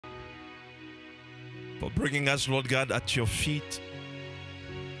for bringing us, Lord God, at your feet,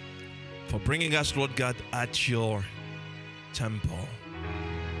 for bringing us, Lord God, at your temple.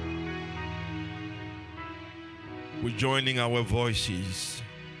 We're joining our voices.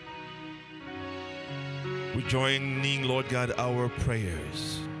 We're joining, Lord God, our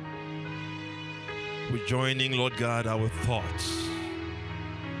prayers. We're joining, Lord God, our thoughts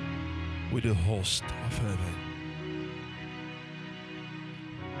with the host of heaven.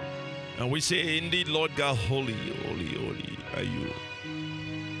 And we say, indeed, Lord God, holy, holy, holy are you.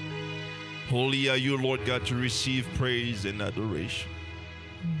 Holy are you, Lord God, to receive praise and adoration,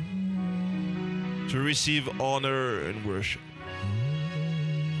 to receive honor and worship,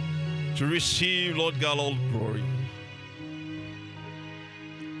 to receive, Lord God, all glory,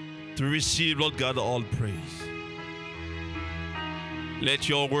 to receive, Lord God, all praise. Let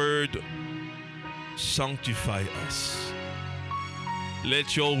your word sanctify us.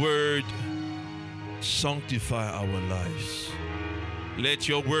 Let your word sanctify our lives. Let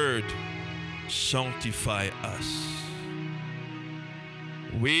your word sanctify us.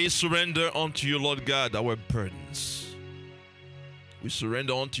 We surrender unto you, Lord God, our burdens. We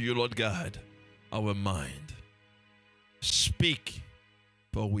surrender unto you, Lord God, our mind. Speak,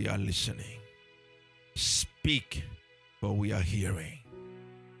 for we are listening. Speak, for we are hearing.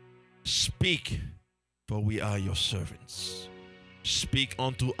 Speak, for we are your servants. Speak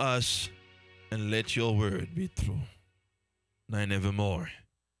unto us, and let your word be true, now and evermore.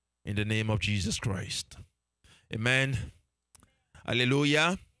 In the name of Jesus Christ. Amen.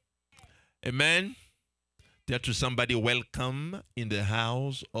 Hallelujah. Amen. Tell to somebody, welcome in the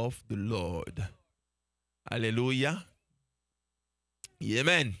house of the Lord. Hallelujah.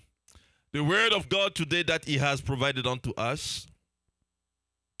 Amen. The word of God today that he has provided unto us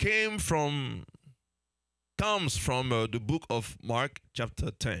comes from the book of Mark chapter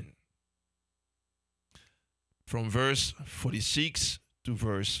 10, from verse 46 to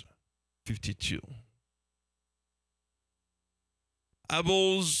verse 52. I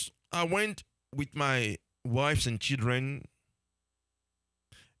went with my wives and children,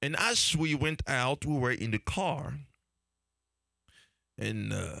 and as we went out, we were in the car,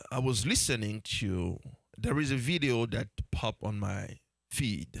 and I was listening to, there is a video that popped on my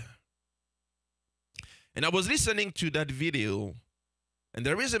feed. And I was listening to that video, and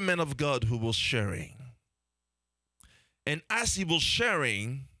there is a man of God who was sharing. And as he was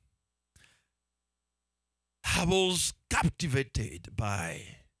sharing, I was captivated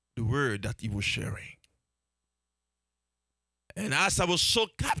by the word that he was sharing. And as I was so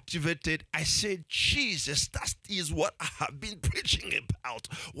captivated, I said, Jesus, that is what I have been preaching about.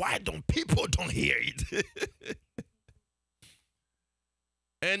 Why don't people hear it?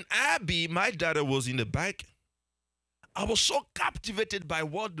 And Abby, my daughter, was in the back. I was so captivated by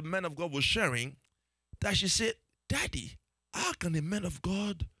what the man of God was sharing that she said, Daddy, how can a man of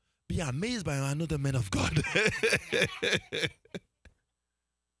God be amazed by another man of God?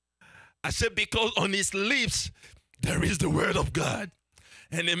 I said, because on his lips, there is the word of God.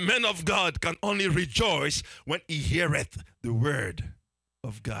 And a man of God can only rejoice when he heareth the word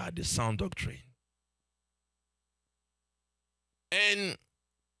of God, the sound doctrine. And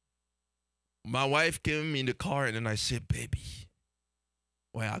my wife came in the car, and then I said, baby.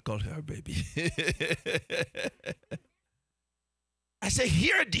 Well, I called her baby. I said,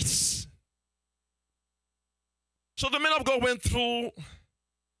 hear this. So the man of God went through.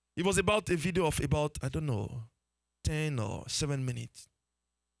 It was about a video of about, 10 or 7 minutes.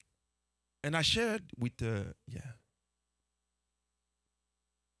 And I shared with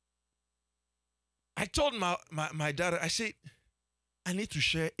I told my daughter, I said, I need to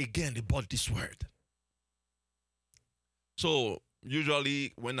share again about this word. So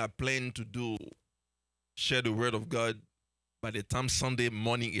usually when I plan to share the word of God, by the time Sunday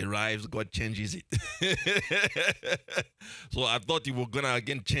morning arrives, God changes it. So I thought he was going to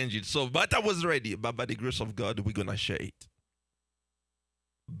again change it. So, but I was ready. But by the grace of God, we're going to share it.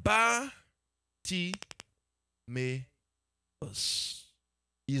 Bartimaeus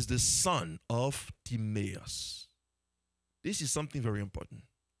is the son of Timaeus. This is something very important.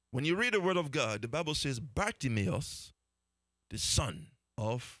 When you read the word of God, the Bible says Bartimaeus, the son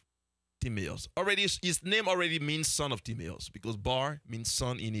of Timaeus. Already, his name already means son of Timaeus, because Bar means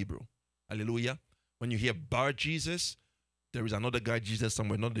son in Hebrew. Hallelujah. When you hear Bar Jesus, there is another guy Jesus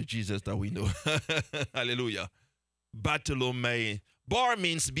somewhere, not the Jesus that we know. Hallelujah. Bartholomew. Bar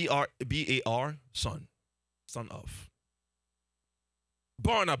means B-A-R, son of.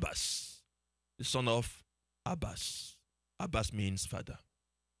 Barnabas, the son of Abbas. Abbas means father.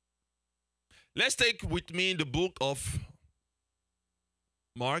 Let's take with me the book of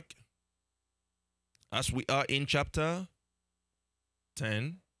Mark. As we are in chapter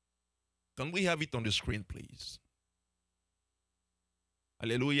 10, can we have it on the screen, please?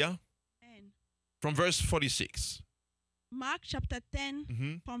 Hallelujah. Amen. From verse 46. Mark chapter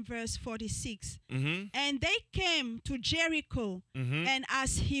 10 from verse 46. Mm-hmm. And they came to Jericho, Mm-hmm. and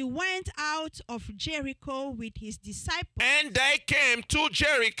as he went out of Jericho with his disciples. And they came to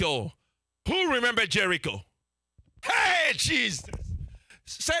Jericho. Who remember Jericho? Hey, Jesus.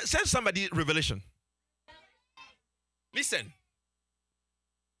 Send somebody revelation. Listen.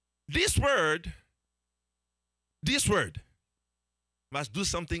 This word must do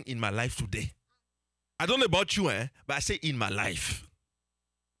something in my life today. I don't know about you, but I say in my life.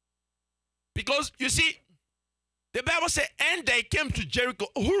 Because you see, the Bible says, and they came to Jericho.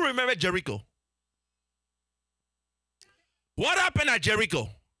 Who remember Jericho? What happened at Jericho?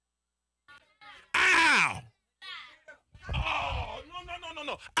 Ow! Oh,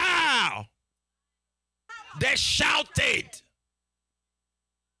 no. Ow! They shouted.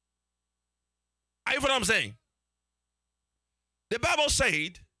 Are you what I'm saying? The Bible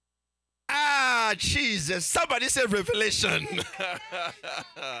said, Jesus. Somebody said revelation.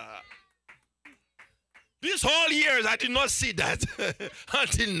 These whole years, I did not see that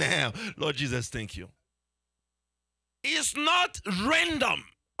until now. Lord Jesus, thank you. It's not random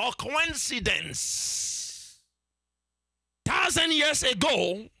or coincidence. 1,000 years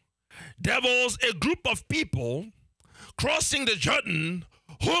ago, there was a group of people crossing the Jordan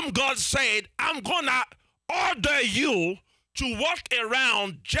whom God said, I'm going to order you to walk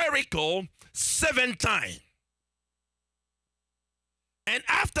around Jericho 7 times. And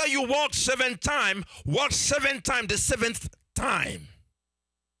after you walk 7 times, walk 7 times the 7th time.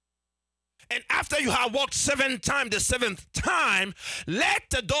 And after you have walked 7 times the 7th time, let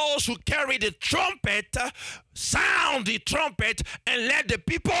those who carry the trumpet sound the trumpet, and let the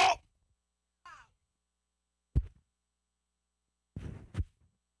people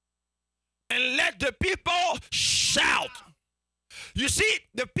shout. You see,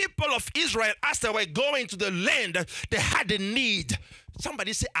 the people of Israel, as they were going to the land, they had a need.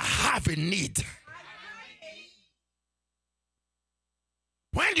 Somebody say, I have a need.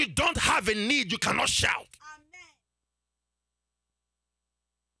 When you don't have a need, you cannot shout. Amen.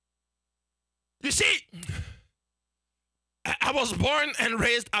 You see, I was born and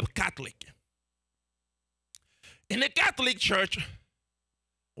raised up Catholic. In the Catholic Church,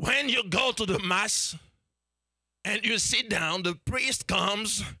 when you go to the Mass and you sit down, the priest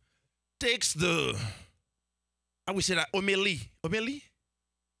comes, takes the, I would say that, homélie. Homélie?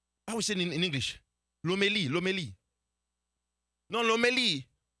 I would say in English. L'homélie. No, l'homélie.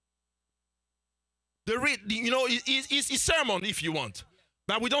 The read, you know, it's sermon if you want.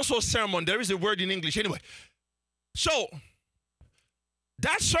 But we don't say sermon. There is a word in English anyway. So,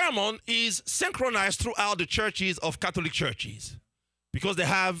 that sermon is synchronized throughout the churches of Catholic churches because they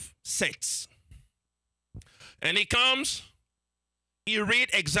have sects. And he comes, he read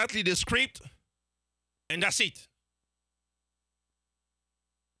exactly the script, and that's it.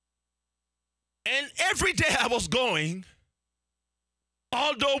 And every day I was going,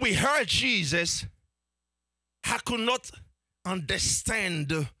 although we heard Jesus, I could not understand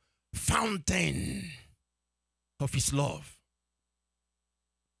the fountain of his love.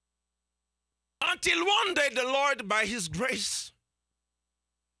 Until one day the Lord, by his grace,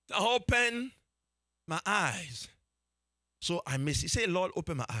 opened my eyes. So I may say, Lord,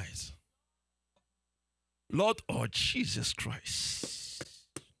 open my eyes. Lord, oh Jesus Christ.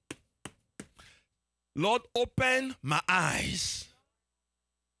 Lord, open my eyes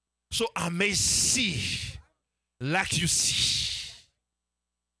so I may see like you see.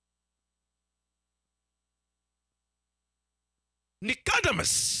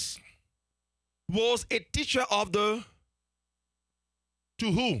 Nicodemus was a teacher of the,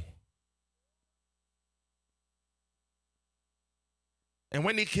 to who? And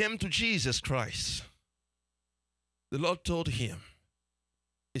when he came to Jesus Christ, the Lord told him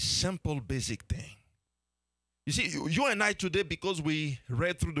a simple, basic thing. You see, you and I today, because we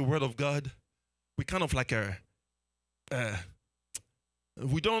read through the Word of God, we kind of like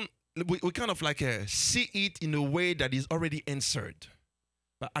we kind of like see it in a way that is already answered.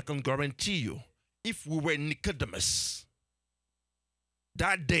 But I can guarantee you, if we were Nicodemus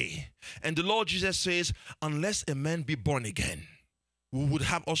that day, and the Lord Jesus says, unless a man be born again, we would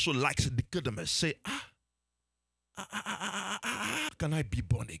have also like Nicodemus say, can I be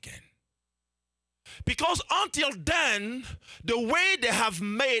born again? Because until then, the way they have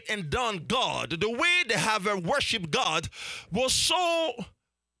made and done God, the way they have worshiped God was so,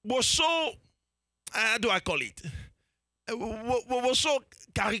 how do I call it? Was so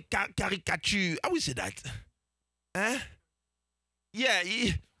caricature. How we say that? Huh? Yeah,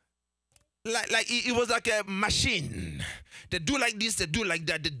 it was like a machine. They do like this, they do like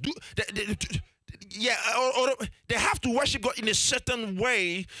that. Yeah, or they have to worship God in a certain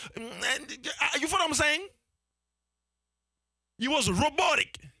way. You follow what I'm saying? He was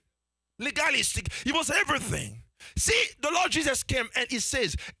robotic, legalistic. He was everything. See, the Lord Jesus came and he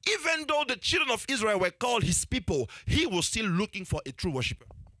says, even though the children of Israel were called his people, he was still looking for a true worshiper.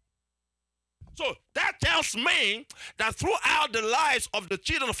 So that tells me that throughout the lives of the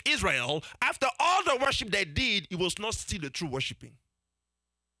children of Israel, after all the worship they did, it was not still the true worshiping.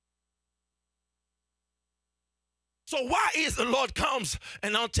 So why is the Lord comes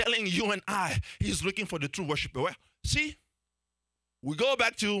and now telling you and I, he's looking for the true worshiper? Well, see, we go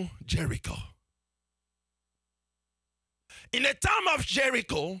back to Jericho. In the time of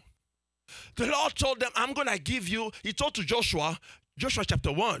Jericho, the Lord told them, I'm going to give you, he told to Joshua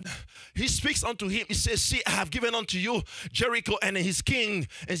chapter 1, he speaks unto him, he says, see, I have given unto you Jericho and his king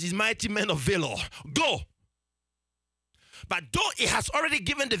and his mighty men of valor. Go. But though he has already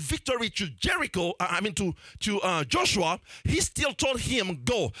given the victory to Jericho, to Joshua, he still told him,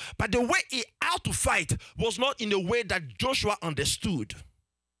 go. But the way he had to fight was not in the way that Joshua understood.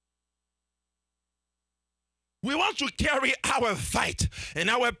 We want to carry our fight and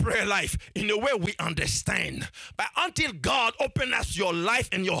our prayer life in the way we understand. But until God opens your life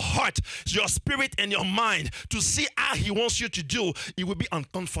and your heart, your spirit and your mind to see how he wants you to do, it will be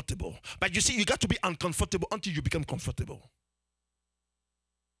uncomfortable. But you see, you got to be uncomfortable until you become comfortable.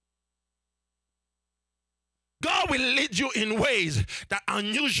 God will lead you in ways that are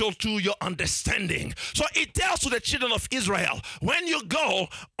unusual to your understanding. So it tells to the children of Israel, when you go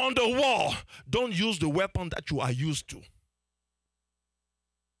on the wall, don't use the weapon that you are used to.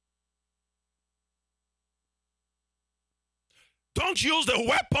 Don't use the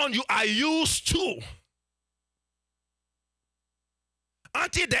weapon you are used to.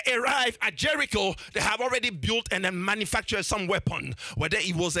 Until they arrive at Jericho, they have already built and then manufactured some weapon. Whether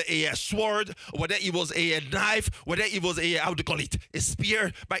it was a sword, whether it was a knife, whether it was a, how do you call it, a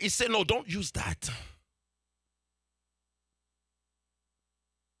spear. But he said, no, don't use that.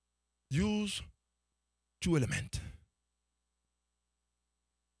 Use two elements.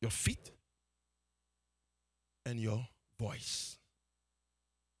 Your feet and your voice.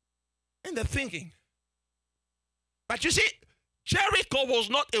 And the thinking. But you see, Jericho was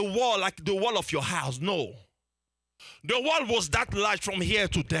not a wall like the wall of your house. No. The wall was that large from here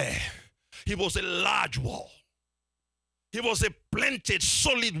to there. It was a large wall. It was a planted,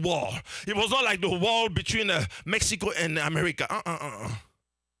 solid wall. It was not like the wall between Mexico and America.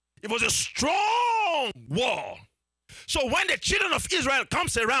 It was a strong wall. So when the children of Israel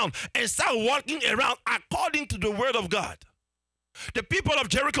comes around and start walking around according to the word of God, the people of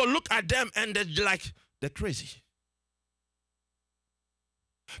Jericho look at them and they're like, they're crazy.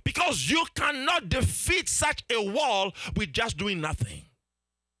 Because you cannot defeat such a wall with just doing nothing.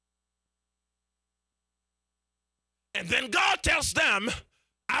 And then God tells them,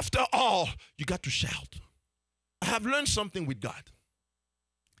 after all, you got to shout. I have learned something with God.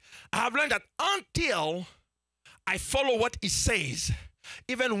 I have learned that until I follow what he says,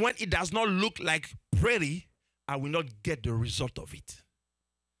 even when it does not look like pretty, I will not get the result of it.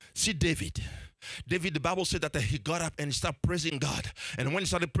 See David. The Bible said that he got up and he started praising God. And when he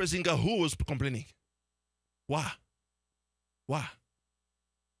started praising God, who was complaining? Why?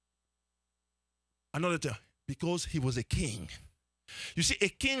 Another time, because he was a king. You see, a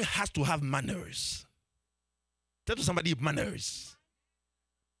king has to have manners. Tell to somebody manners.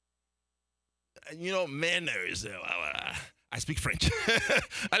 You know, manners. I speak French.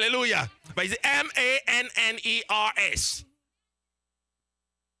 Hallelujah. But it's manners.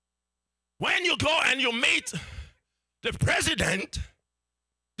 When you go and you meet the president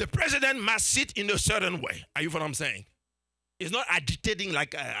must sit in a certain way. Are you what I'm saying? It's not agitating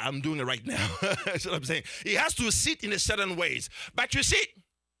like I'm doing it right now. That's what I'm saying. He has to sit in a certain ways. But you see,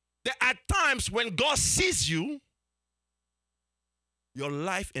 there are times when God sees you, your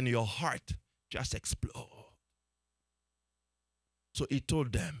life and your heart just explode. So he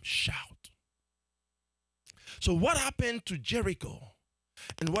told them, shout. So what happened to Jericho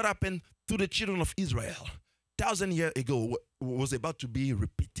and what happened to the children of Israel 1,000 years ago was about to be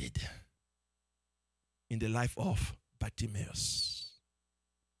repeated in the life of Bartimaeus.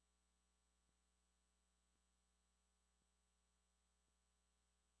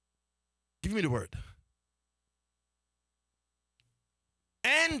 Give me the word.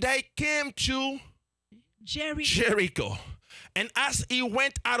 And they came to Jericho. And as he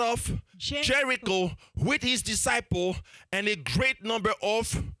went out of Jericho with his disciple and a great number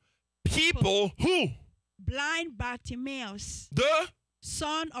of people, who? Blind Bartimaeus, The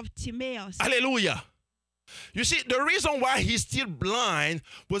son of Timaeus. Hallelujah. You see, the reason why he's still blind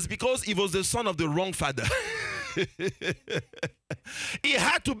was because he was the son of the wrong father. He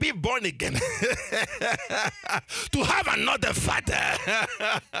had to be born again to have another father.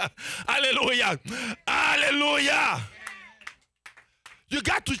 Hallelujah. Hallelujah. You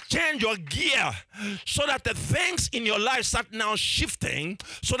got to change your gear so that the things in your life start now shifting,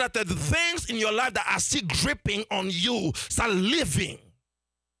 so that the things in your life that are still gripping on you start living.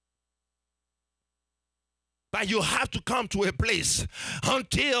 But you have to come to a place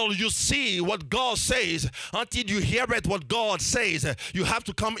until you see what God says, until you hear it what God says. You have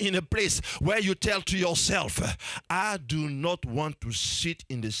to come in a place where you tell to yourself, I do not want to sit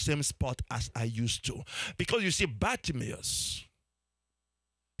in the same spot as I used to. Because you see, Bartimaeus,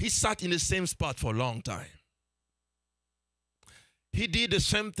 he sat in the same spot for a long time. He did the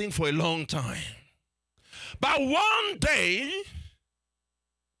same thing for a long time. But one day,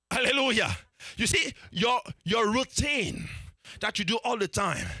 hallelujah, you see, your routine that you do all the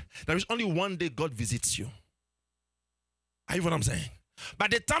time, there is only one day God visits you. Are you what I'm saying? By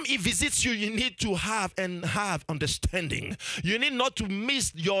the time he visits you, you need to have understanding. You need not to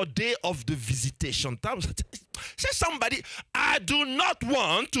miss your day of the visitation. Say somebody, I do not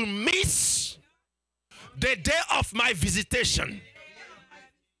want to miss the day of my visitation.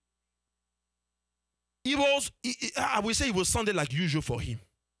 I will say it was Sunday like usual for him.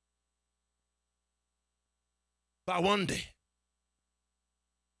 But one day,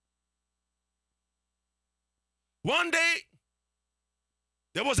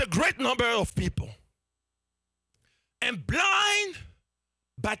 there was a great number of people. And blind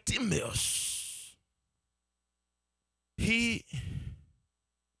Bartimaeus, he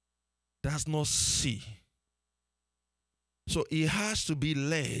does not see. So he has to be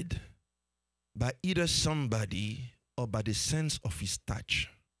led by either somebody or by the sense of his touch.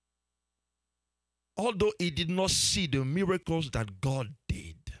 Although he did not see the miracles that God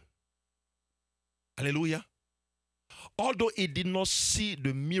did. Hallelujah. Although he did not see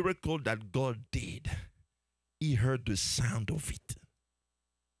the miracle that God did, he heard the sound of it.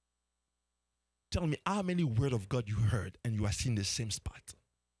 Tell me how many words of God you heard and you are seeing the same spot.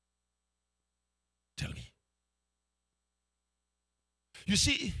 Tell me. You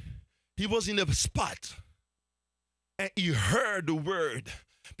see, he was in a spot and he heard the word.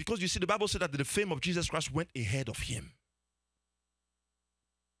 Because you see, the Bible said that the fame of Jesus Christ went ahead of him.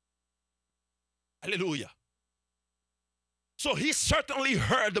 Hallelujah. So he certainly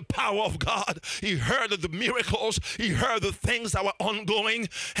heard the power of God. He heard the miracles. He heard the things that were ongoing.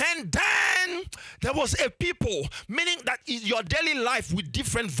 And then there was a people, meaning that in your daily life with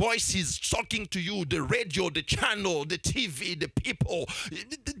different voices talking to you, the radio, the channel, the TV, the people,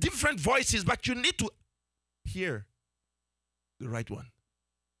 the different voices, but you need to hear the right one.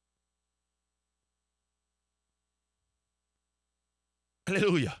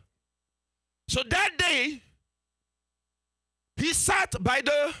 Hallelujah. So that day, he sat by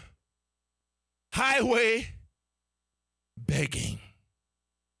the highway begging.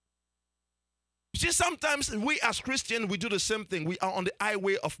 You see, sometimes we as Christians, we do the same thing. We are on the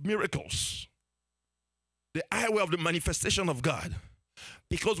highway of miracles, the highway of the manifestation of God,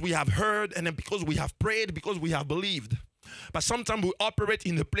 because we have heard and then because we have prayed, because we have believed. But sometimes we operate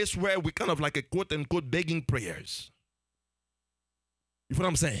in a place where we kind of like a quote unquote begging prayers. You know what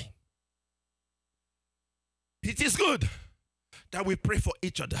I'm saying? It is good that we pray for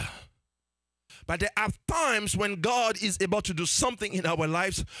each other. But there are times when God is able to do something in our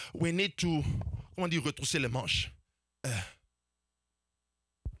lives, we need to, comment dire, retrousser les manches.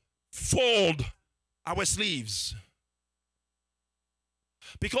 Fold our sleeves.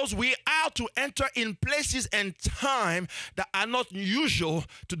 Because we are to enter in places and time that are not usual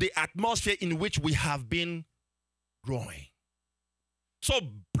to the atmosphere in which we have been growing. So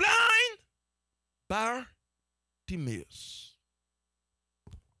blind Bartimaeus,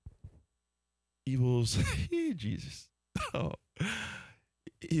 he was, Jesus,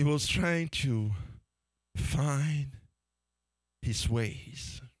 he was trying to find his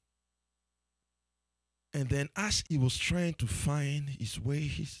ways. And then as he was trying to find his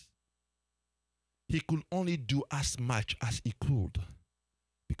ways, he could only do as much as he could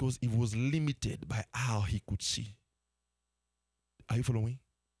because he was limited by how he could see. Are you following?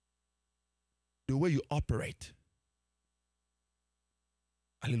 The way you operate.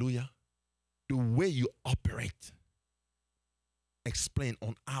 Hallelujah. The way you operate explain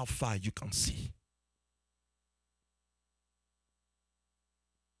on how far you can see.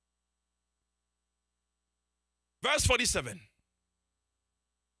 Verse 47.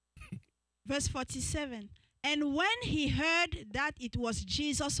 Verse 47. And when he heard that it was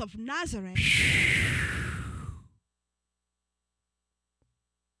Jesus of Nazareth.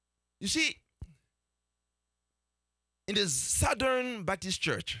 You see, in the Southern Baptist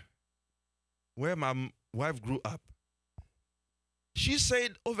Church, where my wife grew up, she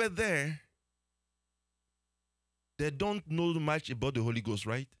said over there, they don't know much about the Holy Ghost,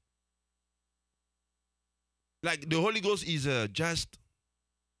 right? Like the Holy Ghost is just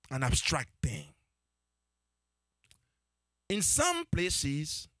an abstract thing. In some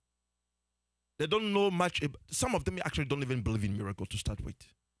places, they don't know much. Some of them actually don't even believe in miracles to start with.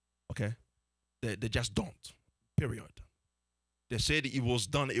 Okay? They just don't. Period. They said it was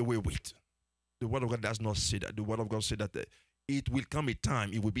done away with. The Word of God does not say that. The Word of God said that it will come a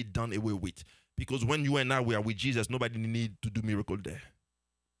time it will be done away with. Because when you and I we are with Jesus, nobody need to do miracle there.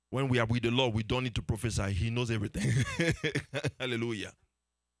 When we are with the Lord, we don't need to prophesy. He knows everything. Hallelujah.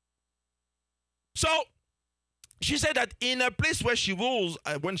 So, she said that in a place where she was,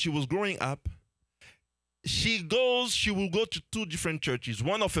 when she was growing up, she will go to two different churches,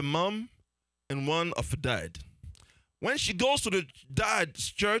 one of her mom and one of her dad. When she goes to the dad's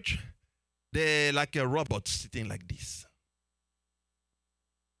church, they're like a robot sitting like this.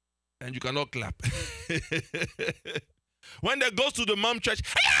 And you cannot clap. When they go to the mom church,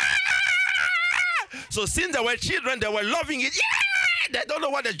 so since they were children, they were loving it. They don't know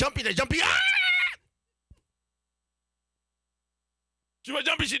what they're jumping. She was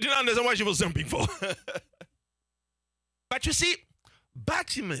jumping, she didn't understand what she was jumping for. But you see,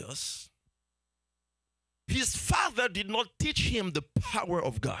 Bartimaeus, his father did not teach him the power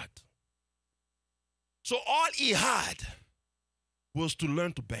of God. So all he had was to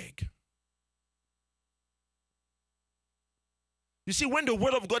learn to beg. You see, when the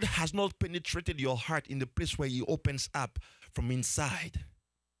Word of God has not penetrated your heart in the place where He opens up from inside,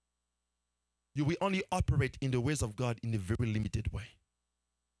 you will only operate in the ways of God in a very limited way.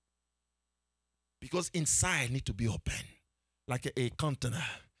 Because inside need to be open, like a container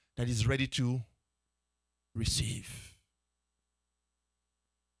that is ready to receive.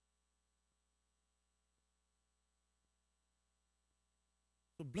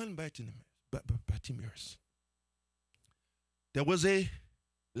 So blind Bartimaeus. There was a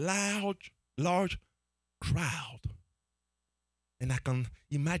large crowd. And I can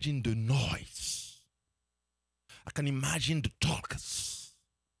imagine the noise. I can imagine the talkers.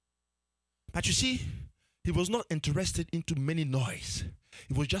 But you see, he was not interested into many noise.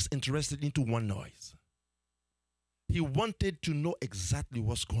 He was just interested into one noise. He wanted to know exactly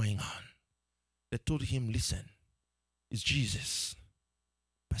what's going on. They told him, listen, it's Jesus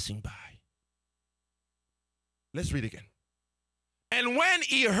passing by. Let's read again. And when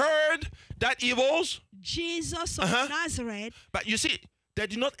he heard that he was Jesus of Nazareth. But you see, they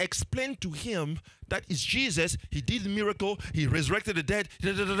did not explain to him that it's Jesus. He did the miracle. He resurrected the dead.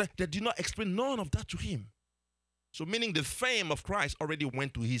 They did not explain none of that to him. So meaning the fame of Christ already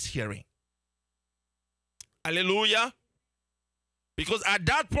went to his hearing. Hallelujah. Because at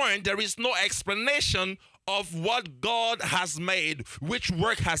that point, there is no explanation of what God has made, which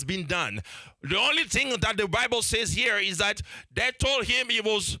work has been done. The only thing that the Bible says here is that they told him it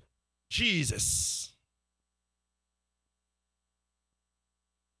was Jesus.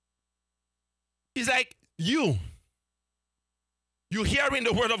 It's like you hear in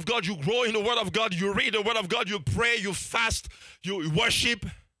the Word of God, you grow in the Word of God, you read the Word of God, you pray, you fast, you worship.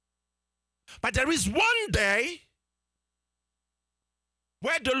 But there is one day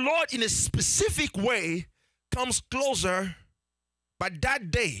where the Lord in a specific way comes closer, but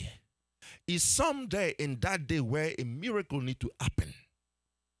that day is someday in that day where a miracle needs to happen.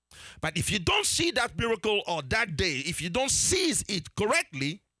 But if you don't see that miracle or that day, if you don't seize it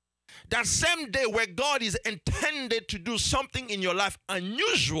correctly, that same day where God is intended to do something in your life,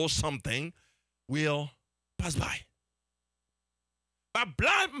 unusual something, will pass by. But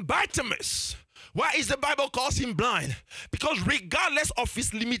blind Bartimaeus, why is the Bible calls him blind? Because regardless of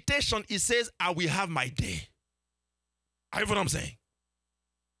his limitation, he says, I will have my day. Are you know what I'm saying?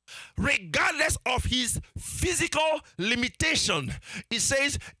 Regardless of his physical limitation, he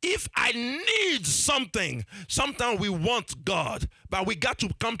says, if I need something, sometimes we want God, but we got to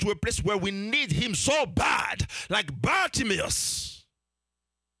come to a place where we need him so bad, like Bartimaeus.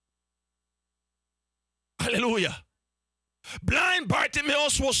 Hallelujah. Blind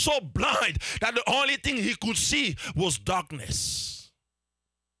Bartimaeus was so blind that the only thing he could see was darkness.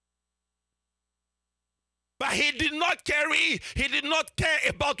 But he did not care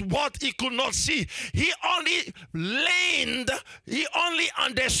about what he could not see. He only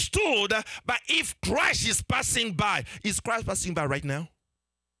understood. But if Christ is passing by, is Christ passing by right now?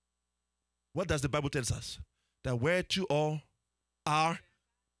 What does the Bible tell us? That where two all are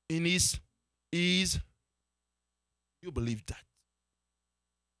in his is, you believe that?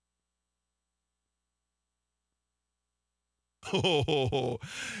 Oh,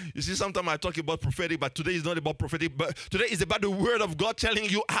 you see, sometimes I talk about prophetic, but today is not about prophetic, but today is about the word of God telling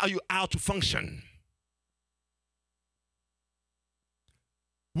you how you are to function.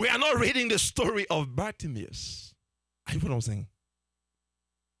 We are not reading the story of Bartimaeus. I know what I'm saying.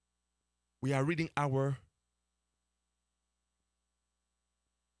 We are reading the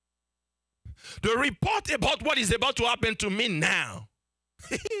report about what is about to happen to me now.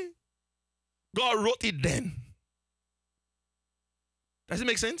 God wrote it then. Does it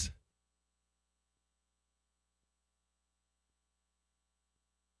make sense?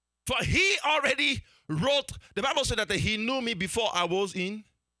 For he already wrote, the Bible said that he knew me before I was in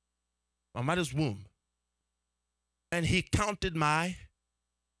my mother's womb. And he counted my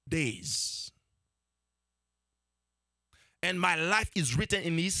days. And my life is written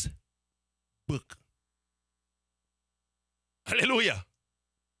in his book. Hallelujah.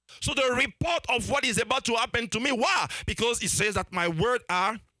 So the report of what is about to happen to me, why? Because it says that my words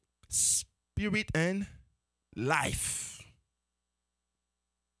are spirit and life.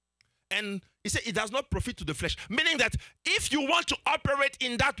 And he said it does not profit to the flesh. Meaning that if you want to operate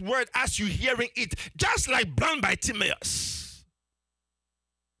in that word as you're hearing it, just like blind Bartimaeus,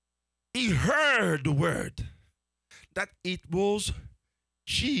 he heard the word that it was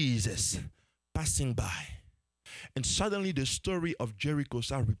Jesus passing by. And suddenly the story of Jericho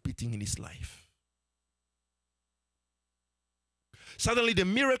started repeating in his life. Suddenly the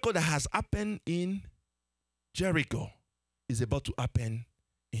miracle that has happened in Jericho is about to happen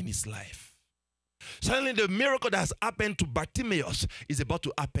in his life. Suddenly the miracle that has happened to Bartimaeus is about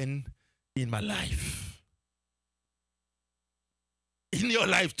to happen in my life. In your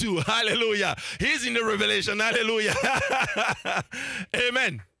life too. Hallelujah. He's in the revelation. Hallelujah.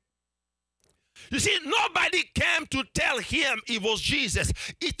 Amen. You see, nobody came to tell him it was Jesus.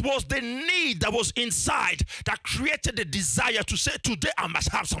 It was the need that was inside that created the desire to say, today I must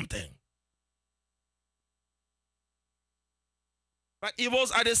have something. But it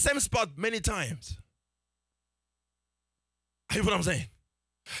was at the same spot many times. You know what I'm saying?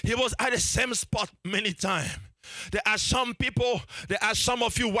 He was at the same spot many times. There are some people, there are some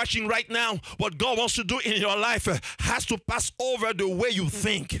of you watching right now, what God wants to do in your life has to pass over the way you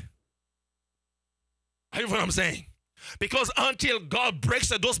think. You know what I'm saying? Because until God breaks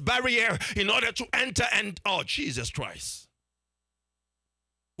those barriers in order to enter and, oh, Jesus Christ.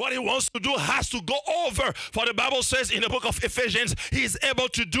 What he wants to do has to go over. For the Bible says in the book of Ephesians, he is able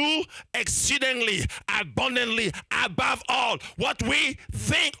to do exceedingly, abundantly, above all, what we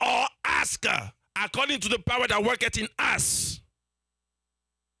think or ask, according to the power that worketh in us.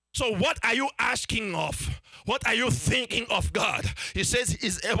 So what are you asking of? What are you thinking of God? He says he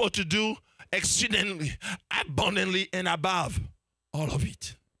is able to do exceedingly, abundantly, and above all of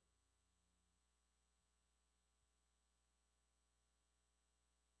it.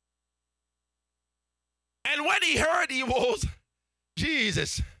 And when he heard he was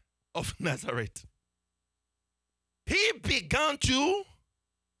Jesus of Nazareth, he began to,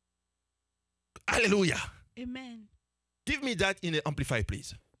 hallelujah. Amen. Give me that in the Amplified,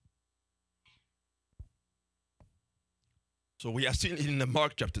 please. So we are still in the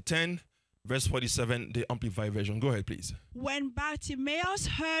Mark chapter 10, verse 47, the Amplified version. Go ahead, please. When Bartimaeus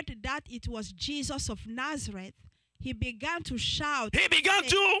heard that it was Jesus of Nazareth, he began to shout. He began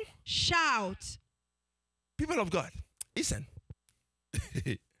to shout. People of God, listen.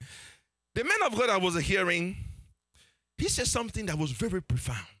 The man of God I was hearing, he said something that was very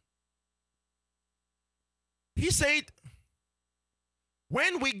profound. He said,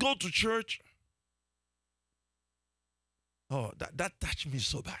 when we go to church, oh, that touched me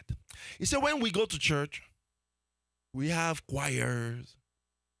so bad. He said, when we go to church, we have choirs,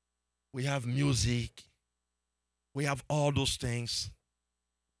 we have music, we have all those things.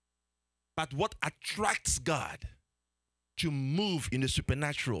 But what attracts God to move in the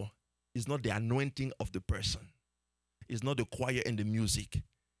supernatural is not the anointing of the person. It's not the choir and the music.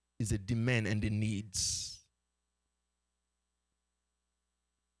 It's the demand and the needs.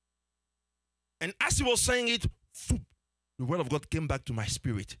 And as he was saying it, the word of God came back to my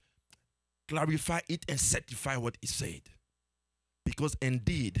spirit. Clarify it and certify what he said. Because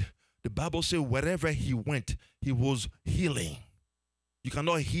indeed, the Bible says wherever he went, he was healing. You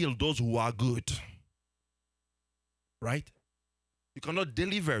cannot heal those who are good. right? You cannot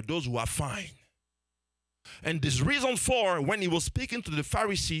deliver those who are fine. And this reason for when he was speaking to the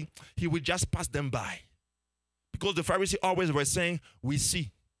Pharisee, he would just pass them by. Because the Pharisee always were saying, we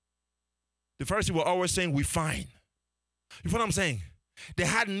see. The Pharisee were always saying, we find. You know what I'm saying? They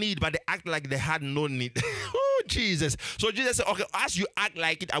had need, but they act like they had no need. Oh, Jesus. So Jesus said, okay, as you act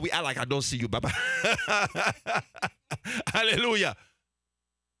like it, I will act like I don't see you, Baba. Hallelujah.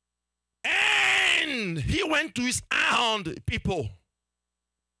 And he went to his own people.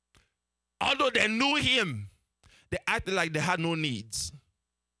 Although they knew him, they acted like they had no needs.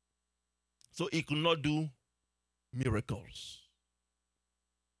 So he could not do miracles.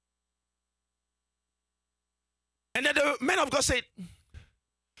 And then the man of God said,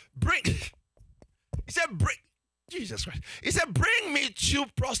 Jesus Christ. He said, bring me 2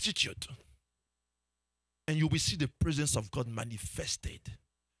 prostitutes. And you will see the presence of God manifested.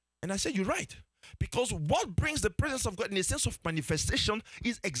 And I said, you're right. Because what brings the presence of God in a sense of manifestation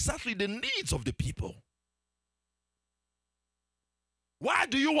is exactly the needs of the people. Why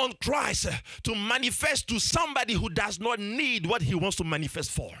do you want Christ to manifest to somebody who does not need what he wants to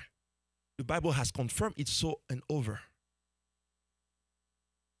manifest for? The Bible has confirmed it so and over.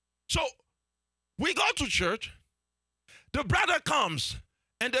 So, we go to church, the brother comes,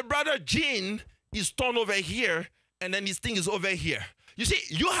 and the brother Jean is turned over here, and then his thing is over here. You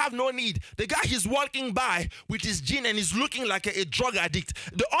see, you have no need. The guy he's walking by with his gin and he's looking like a drug addict.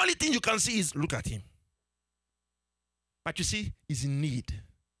 The only thing you can see is look at him. But you see, he's in need.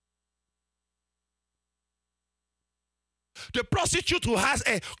 The prostitute who has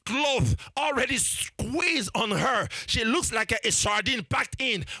a cloth already squeezed on her. She looks like a sardine packed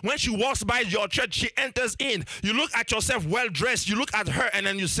in. When she walks by your church, she enters in. You look at yourself well dressed. You look at her and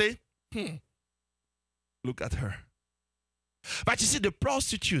then you say, look at her. But you see, the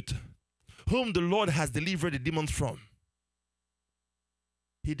prostitute whom the Lord has delivered the demons from,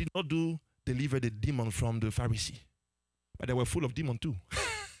 he did not deliver the demon from the Pharisee, but they were full of demons too.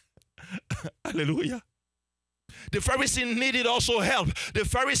 Hallelujah. The Pharisee needed also help. The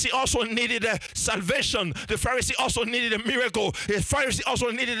Pharisee also needed salvation. The Pharisee also needed a miracle. The Pharisee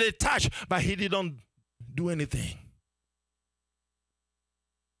also needed a touch, but he didn't do anything.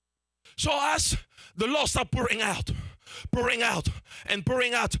 So as the Lord started pouring out,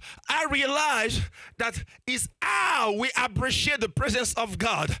 I realized that is how we appreciate the presence of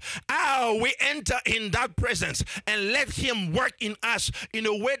God, how we enter in that presence and let him work in us in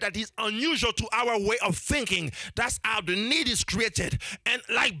a way that is unusual to our way of thinking. That's how the need is created. And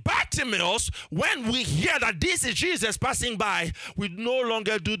like Bartimaeus, when we hear that this is Jesus passing by, we no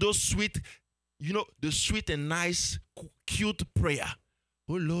longer do those sweet, the sweet and nice, cute prayer.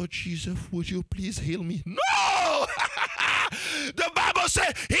 Oh Lord Jesus, would you please heal me? No! The Bible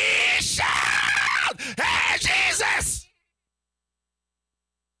says, he shout, hey Jesus!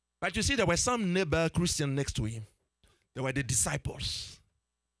 But you see, there were some neighbor Christian next to him. They were the disciples.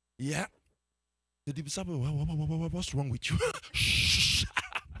 Yeah. The disciples, what's wrong with you? Shh.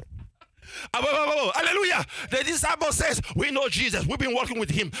 Hallelujah. The disciple says, we know Jesus. We've been working with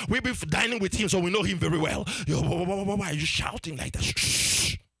him. We've been dining with him, so we know him very well. Why are you shouting like that?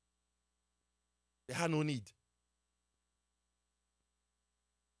 Shh. They had no need.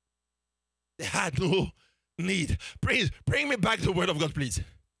 They had no need. Please, bring me back the word of God, please.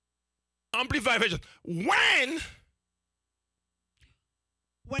 Amplify version. When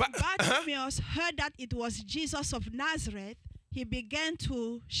Bartimaeus heard that it was Jesus of Nazareth, he began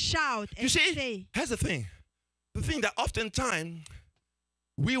to shout and say. Here's the thing. The thing that oftentimes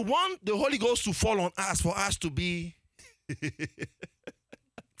we want the Holy Ghost to fall on us for us to be.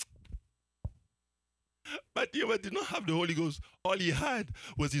 But he did not have the Holy Ghost. All he had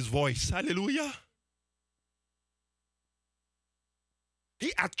was his voice. Hallelujah.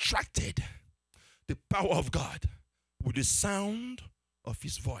 He attracted the power of God with the sound of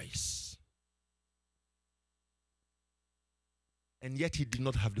his voice. And yet he did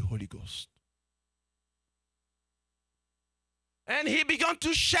not have the Holy Ghost. And he began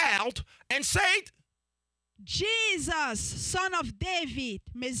to shout and say, Jesus, Son of David,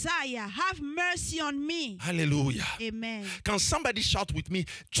 Messiah, have mercy on me. Hallelujah. Amen. Can somebody shout with me?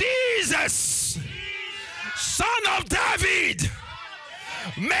 Jesus, Son of David,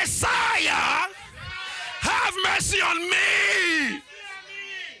 Messiah, have mercy on me.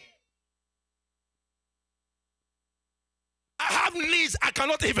 I have needs I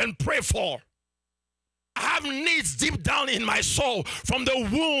cannot even pray for. I have needs deep down in my soul from the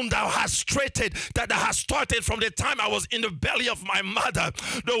wound that has started from the time I was in the belly of my mother.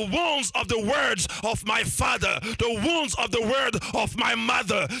 The wounds of the words of my father, the wounds of the word of my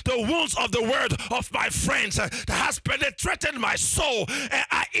mother, the wounds of the word of my friends that has penetrated my soul. And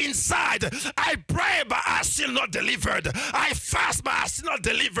inside, I pray, but I still not delivered. I fast, but I still not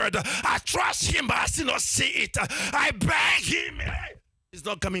delivered. I trust him, but I still not see it. I beg him. It's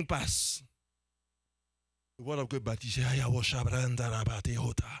not coming past. The word of God, the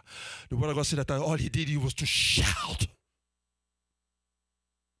word of God said that all he did was to shout.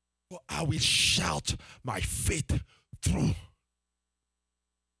 For I will shout my faith through.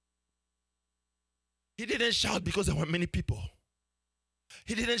 He didn't shout because there were many people.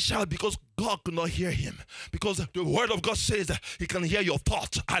 He didn't shout because God could not hear him. Because the word of God says that he can hear your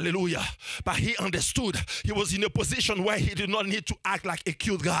thoughts. Hallelujah. But he understood. He was in a position where he did not need to act like a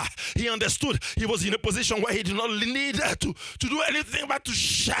cute guy. He understood. He was in a position where he did not need to do anything but to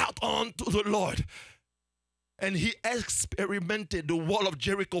shout on to the Lord. And he experimented the wall of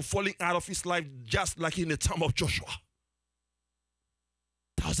Jericho falling out of his life just like in the time of Joshua.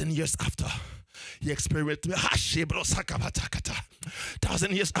 1,000 years after. He experimented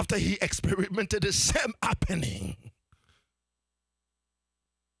 1,000 years after he experimented the same happening.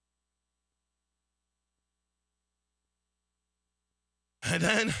 And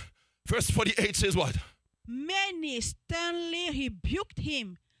then verse 48 says what? Many sternly rebuked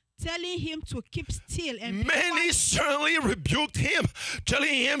him, telling him to keep still and Many sternly rebuked him,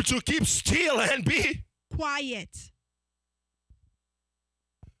 telling him to keep still and be quiet.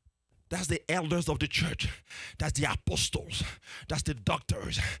 That's the elders of the church. That's the apostles. That's the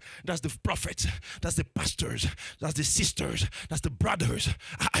doctors. That's the prophets. That's the pastors. That's the sisters. That's the brothers.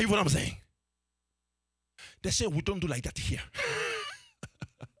 Are you what I'm saying? They say we don't do like that here.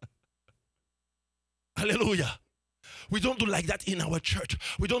 Hallelujah. We don't do like that in our church.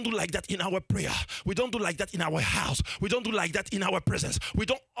 We don't do like that in our prayer. We don't do like that in our house. We don't do like that in our presence. We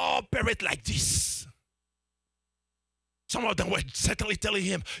don't operate like this. Some of them were certainly telling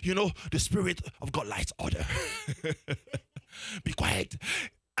him, you know, the Spirit of God likes order. Be quiet.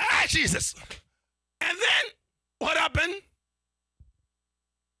 Ah, Jesus. And then what happened?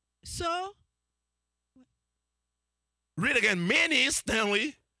 So, read again. Many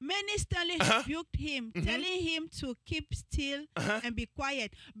sternly rebuked him, telling him to keep still and be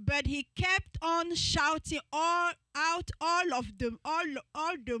quiet. But he kept on shouting all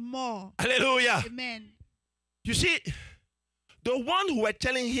the more. Hallelujah. Amen. You see, the one who were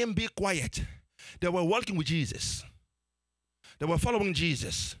telling him be quiet, they were walking with Jesus. They were following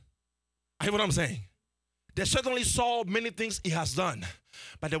Jesus. I hear what I'm saying? They certainly saw many things he has done,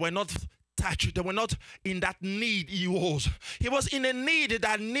 but they were not touched. They were not in that need he was. He was in a need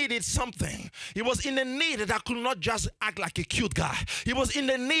that needed something. He was in a need that could not just act like a cute guy. He was in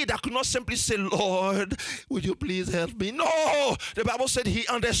a need that could not simply say, Lord, would you please help me? No, the Bible said he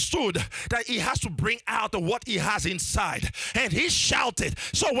understood that he has to bring out what he has inside. And he shouted.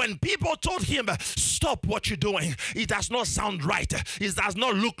 So when people told him, stop what you're doing, it does not sound right. It does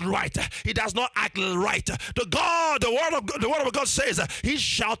not look right. It does not act right. The word of God says he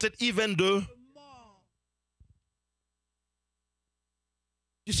shouted even the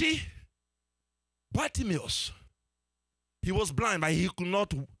You see, Bartimaeus, he was blind, but he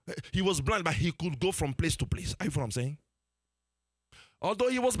could go from place to place. Are you what I'm saying? Although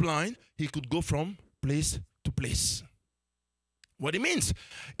he was blind, he could go from place to place. What it means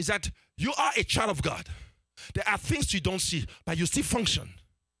is that you are a child of God. There are things you don't see, but you still function.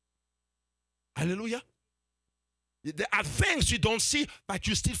 Hallelujah. There are things you don't see, but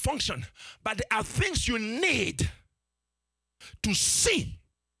you still function. But there are things you need to see,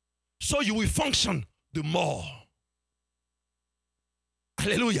 so you will function the more.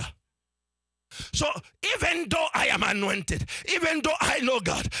 Hallelujah. So even though I am anointed, even though I know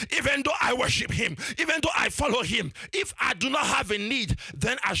God, even though I worship him, even though I follow him, if I do not have a need,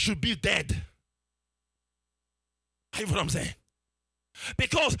 then I should be dead. You know what I'm saying?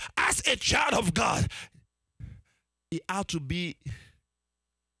 Because as a child of God, it ought to be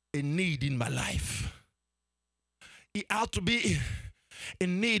a need in my life. It ought to be a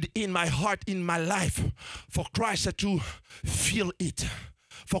need in my heart, in my life, for Christ to feel it,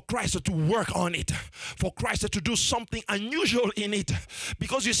 for Christ to work on it, for Christ to do something unusual in it.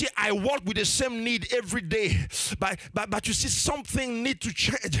 Because you see, I walk with the same need every day, but you see, something need to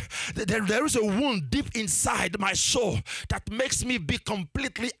change. There is a wound deep inside my soul that makes me be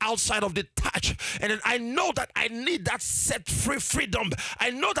completely outside of the touch. And then I know that I need that set free freedom.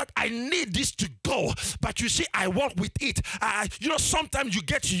 I know that I need this to go. But you see, I walk with it. Sometimes you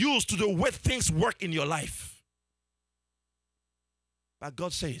get used to the way things work in your life. But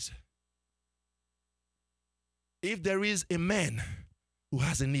God says, if there is a man who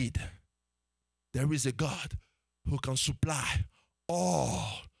has a need, there is a God who can supply all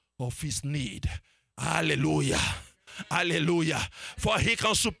of his need. Hallelujah. Hallelujah. For he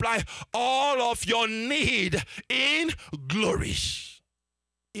can supply all of your need in glory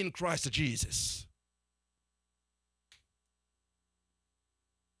in Christ Jesus.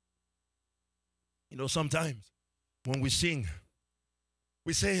 You know, sometimes when we sing,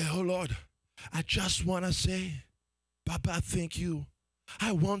 we say, oh Lord, I just want to say, Papa, thank you.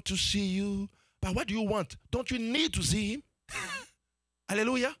 I want to see you. But what do you want? Don't you need to see him?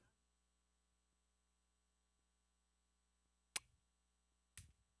 Hallelujah.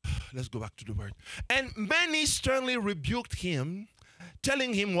 Let's go back to the word. And many sternly rebuked him,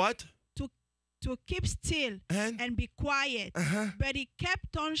 telling him what? To keep still and be quiet. But he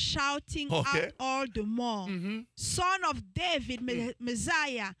kept on shouting out all the more, Son of David,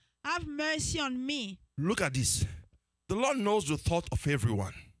 Messiah, have mercy on me. Look at this. The Lord knows the thought of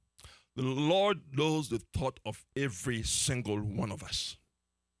everyone. The Lord knows the thought of every single one of us.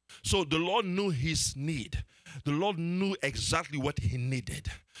 So the Lord knew his need. The Lord knew exactly what he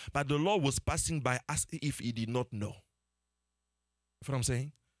needed. But the Lord was passing by as if he did not know. You know what I'm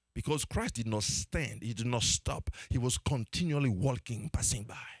saying? Because Christ did not stand. He did not stop. He was continually walking, passing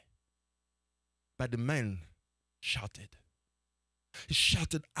by. But the man shouted. He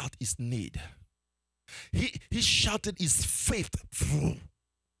shouted out his need. He shouted his faith through.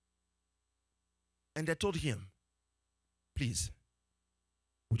 And they told him, please,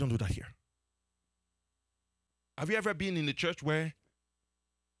 we don't do that here. Have you ever been in a church where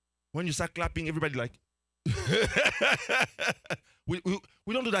when you start clapping, everybody like, we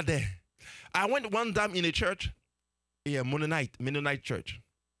don't do that there. I went one time in a church, a Mennonite church.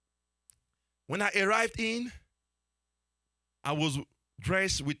 When I arrived in, I was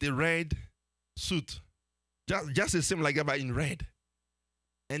dressed with a red suit, just the same like that, but in red.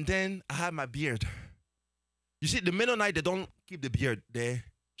 And then I had my beard. You see, the Mennonite, they don't keep the beard, they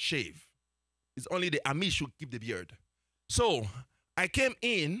shave. It's only the Amish who keep the beard. So I came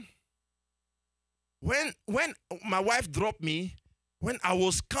in. When my wife dropped me, when I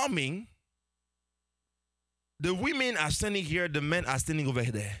was coming, the women are standing here, the men are standing over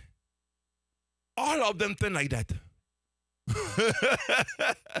there. All of them turn like that.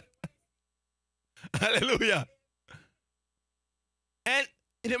 Hallelujah. And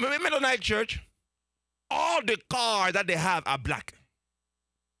in the Mennonite church, all the cars that they have are black.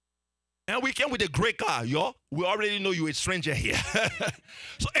 And we came with a gray car, yo. We already know you're a stranger here.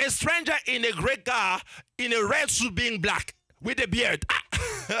 So a stranger in a gray car, in a red suit being black, with a beard.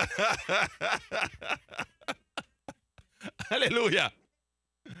 Hallelujah.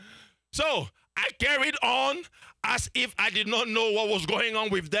 So I carried on as if I did not know what was going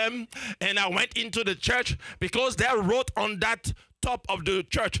on with them. And I went into the church because they wrote on that top of the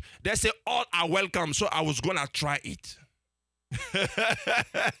church, they say all are welcome. So I was going to try it.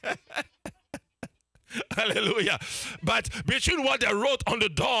 Hallelujah. But between what they wrote on the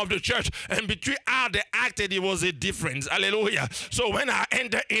door of the church and between how they acted, it was a difference. Hallelujah. So when I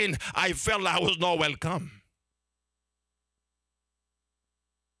entered in, I felt I was not welcome.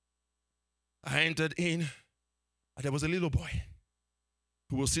 I entered in, and there was a little boy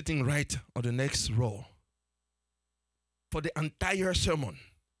who was sitting right on the next row for the entire sermon.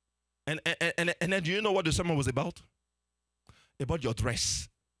 And then do you know what the sermon was about? About your dress.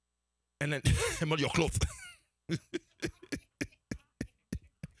 And then about your clothes.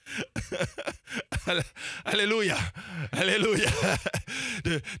 Hallelujah. Hallelujah.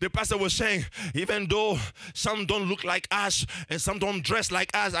 The pastor was saying, even though some don't look like us and some don't dress like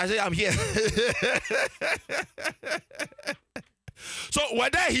us, I say, I'm here. So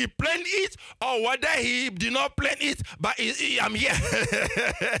whether he planned it or whether he did not plan it, but I'm here.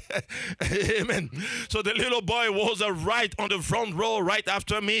 Amen. So the little boy was right on the front row right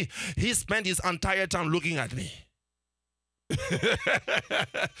after me. He spent his entire time looking at me.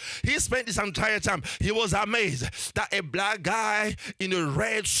 He spent his entire time. He was amazed that a black guy in a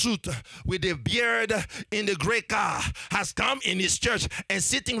red suit with a beard in the gray car has come in his church, and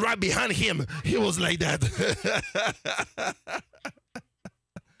sitting right behind him, he was like that.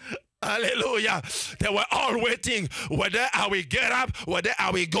 Hallelujah. They were all waiting. Whether I will get up, whether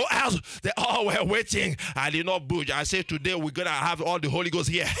I will go out, they all were waiting. I did not budge. I said, today we're going to have all the Holy Ghost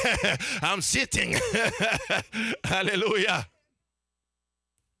here. I'm sitting. Hallelujah.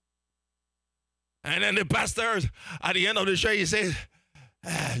 And then the pastor, at the end of the show, he says,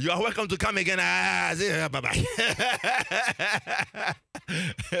 you are welcome to come again. I say, bye-bye.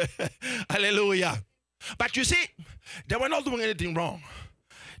 Hallelujah. But you see, They were not doing anything wrong.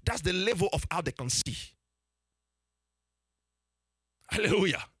 That's the level of how they can see.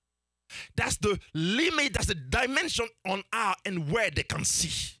 Hallelujah. That's the limit, that's the dimension on how and where they can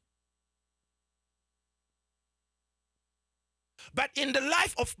see. But in the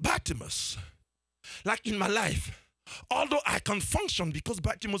life of Bartimaeus, like in my life, although I can function because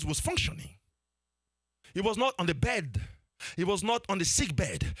Bartimaeus was functioning, he was not on the bed. He was not on the sick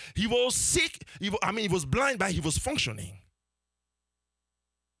bed. He was sick. He was blind, but he was functioning.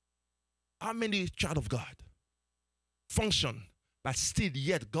 How many child of God function, but still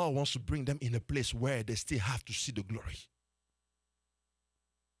yet God wants to bring them in a place where they still have to see the glory?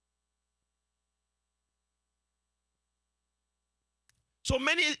 So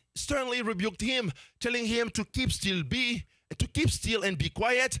many sternly rebuked him, telling him to keep still and be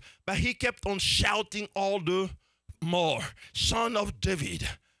quiet, but he kept on shouting all the more, Son of David,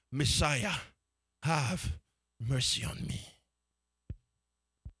 Messiah, have mercy on me.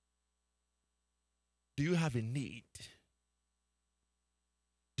 Do you have a need?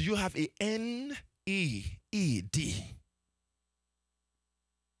 Do you have a N-E-E-D?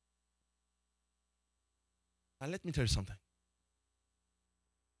 Now let me tell you something.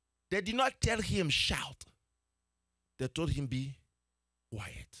 They did not tell him shout. They told him be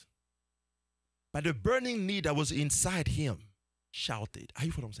quiet. But the burning need that was inside him shouted. Are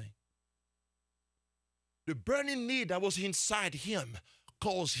you what I'm saying? The burning need that was inside him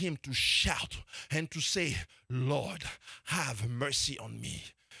caused him to shout and to say, Lord, have mercy on me.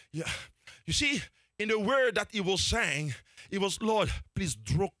 Yeah. You see, in the word that he was saying, it was, Lord, please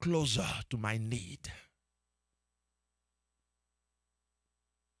draw closer to my need.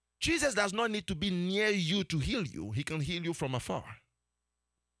 Jesus does not need to be near you to heal you. He can heal you from afar.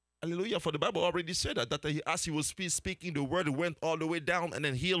 Hallelujah. For the Bible already said that he, as he was speaking, the word went all the way down and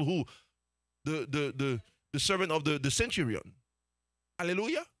then healed who? The servant of the centurion.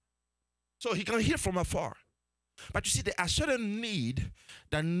 Hallelujah. So he can heal from afar. But you see, there are certain need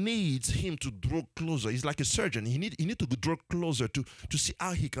that needs him to draw closer. He's like a surgeon. He need to draw closer to see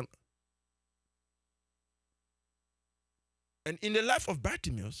how he can. And in the life of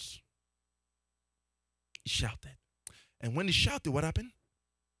Bartimaeus, he shouted. And when he shouted, what happened?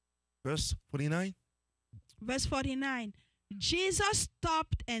 Verse 49. Verse 49. Jesus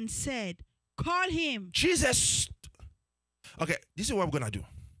stopped and said, call him. Jesus. Okay, this is what we're going to do.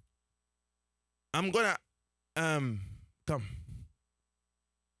 I'm going to come.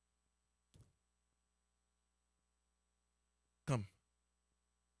 Come.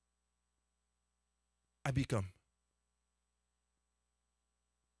 I become.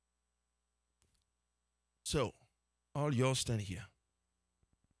 So, all y'all stand here.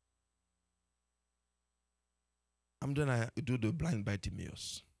 I'm gonna do the blind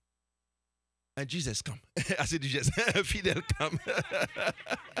Bartimaeus. And Jesus come. I said Jesus. Fidel come.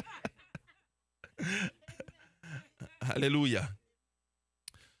 Hallelujah.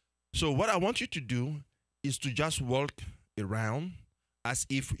 So what I want you to do is to just walk around as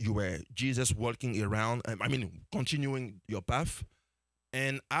if you were Jesus walking around. Continuing your path.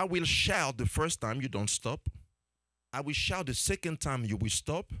 And I will shout the first time, you don't stop. I will shout the second time, you will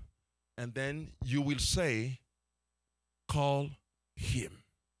stop. And then you will say, call him.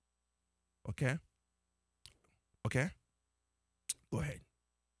 Okay? Okay? Go ahead.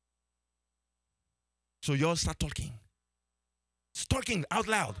 So y'all start talking. Start talking out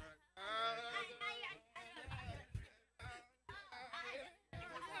loud.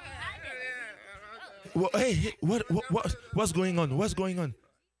 Well, hey, what's going on? What's going on?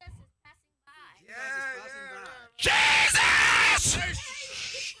 Jesus!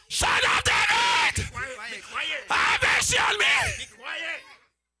 Son of David! Have mercy on me!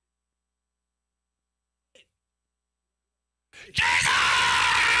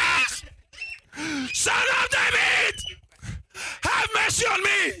 Jesus! Son of David! Have mercy on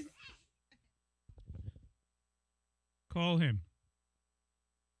me! Call him.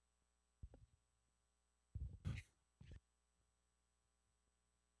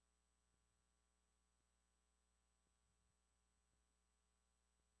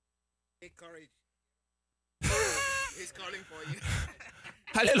 Take courage. He's calling for you.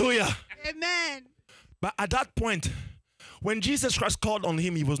 Hallelujah. Amen. But at that point, when Jesus Christ called on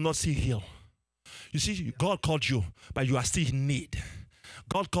him, he was not still healed. You see, God called you, but you are still in need.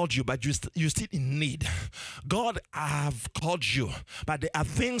 God called you, but you're still in need. God have called you, but there are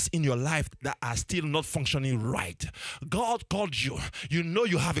things in your life that are still not functioning right. God called you. You know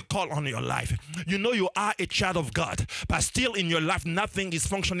you have a call on your life. You know you are a child of God, but still in your life, nothing is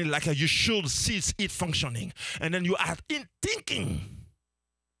functioning like you should see it functioning. And then you are thinking,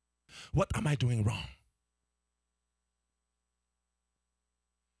 what am I doing wrong?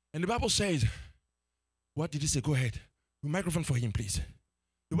 And the Bible says, what did he say? Go ahead. The microphone for him, please.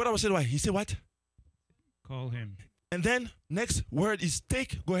 The word I was saying, why? He said what? Call him. And then next word is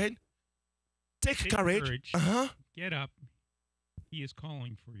take. Go ahead. Take courage. Get up. He is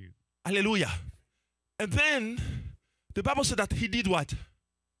calling for you. Hallelujah. And then the Bible said that he did what?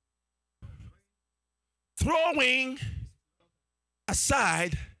 Throwing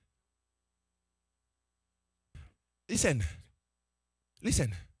aside. Listen.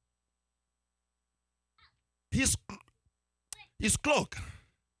 His cloak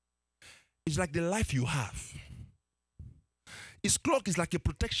is like the life you have. His cloak is like a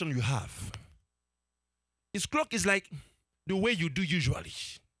protection you have. His cloak is like the way you do usually.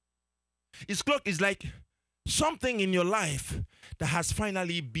 His cloak is like something in your life that has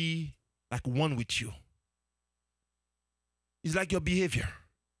finally be like one with you. It's like your behavior.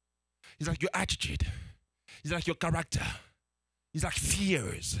 It's like your attitude. It's like your character. It's like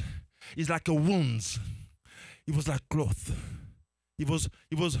fears. It's like your wounds. It was like cloth. He was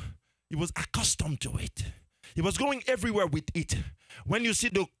accustomed to it. He was going everywhere with it. When you see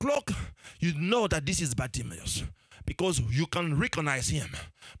the cloak, you know that this is Bartimaeus, because you can recognize him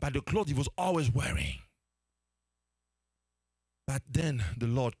by the cloth he was always wearing. But then the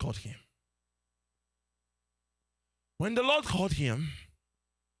Lord caught him. When the Lord caught him,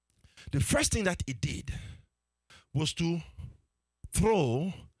 the first thing that he did was to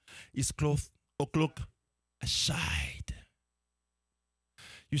throw his cloak aside.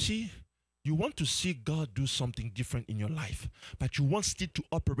 You see, you want to see God do something different in your life, but you want still to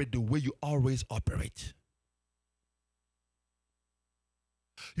operate the way you always operate.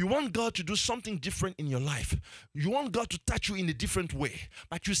 You want God to do something different in your life. You want God to touch you in a different way,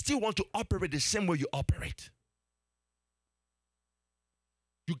 but you still want to operate the same way you operate.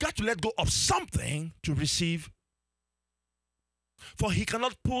 You got to let go of something to receive. For he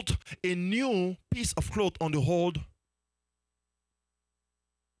cannot put a new piece of cloth on the old.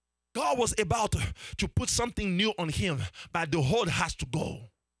 God was about to put something new on him, but the old has to go.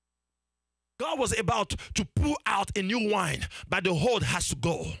 God was about to pour out a new wine, but the old has to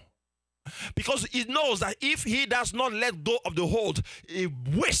go. Because he knows that if he does not let go of the old, a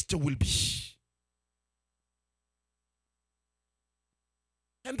waste will be.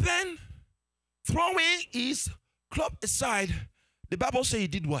 And then, throwing his cloak aside, the Bible says he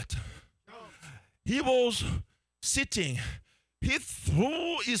did what? He was sitting. He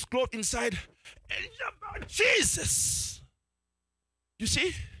threw his cloak inside and about Jesus. You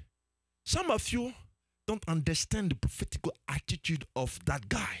see, some of you don't understand the prophetic attitude of that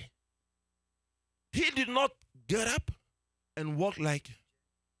guy. He did not get up and walk like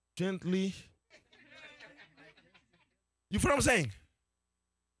gently. You feel what I'm saying?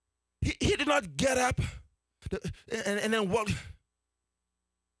 He did not get up and then walk.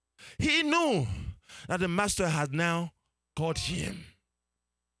 He knew that the master had now caught him.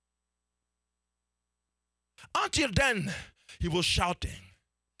 Until then, he was shouting.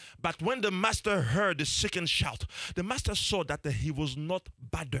 But when the master heard the second shout, the master saw that he was not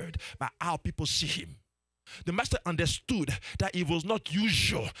bothered by how people see him. The master understood that it was not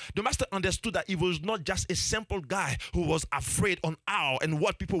usual. The master understood that he was not just a simple guy who was afraid on how and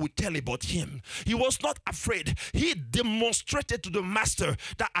what people would tell about him. He was not afraid. He demonstrated to the master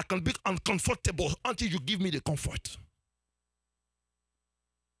that I can be uncomfortable until you give me the comfort.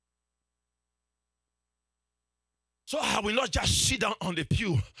 So I will not just sit down on the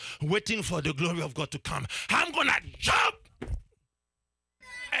pew waiting for the glory of God to come. I'm going to jump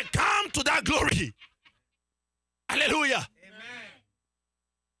and come to that glory. Hallelujah. Amen.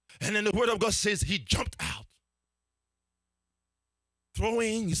 And then the word of God says he jumped out,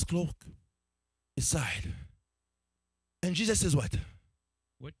 throwing his cloak aside. And Jesus says what?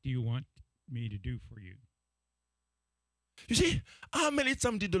 What do you want me to do for you? You see, how many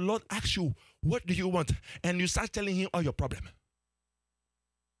times did the Lord ask you, what do you want? And you start telling him all your problem.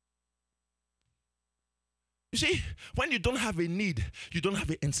 You see, when you don't have a need, you don't have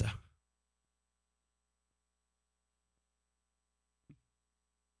an answer.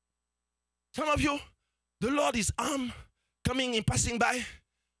 Some of you, the Lord is coming and passing by.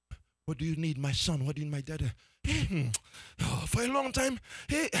 What do you need, my son? What do you need, my dad? Hey, for a long time,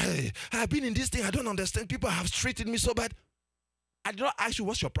 I've been in this thing. I don't understand. People have treated me so bad. I did not ask you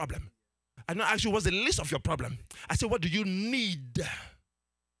what's your problem. I did not ask you what's the list of your problem. I said, what do you need?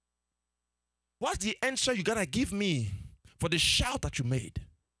 What's the answer you gotta give me for the shout that you made?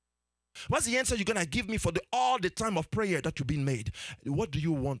 What's the answer you're gonna give me for all the time of prayer that you've been made? What do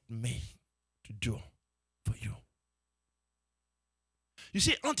you want me to do for you? You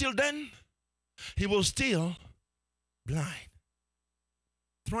see, until then, he was still blind.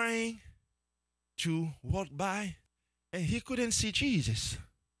 trying to walk by, and he couldn't see Jesus.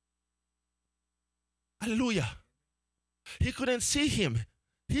 Hallelujah. He couldn't see him.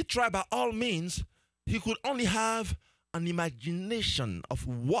 He tried by all means. He could only have an imagination of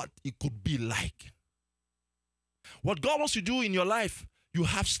what it could be like. What God wants to do in your life, you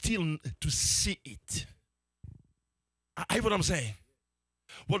have still to see it. I hear what I'm saying.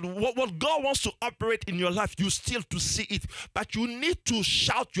 What God wants to operate in your life, you still to see it. But you need to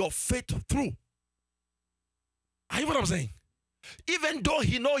shout your faith through. I hear what I'm saying. Even though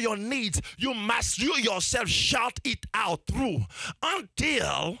he knows your needs, you must you yourself shout it out through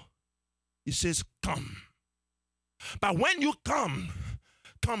until he says, come. But when you come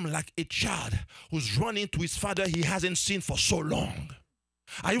like a child who's running to his father he hasn't seen for so long.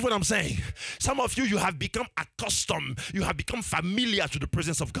 Are you what I'm saying? Some of you have become accustomed. You have become familiar to the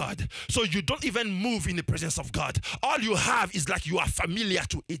presence of God. So you don't even move in the presence of God. All you have is like you are familiar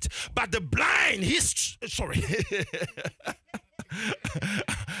to it. But the blind, sorry.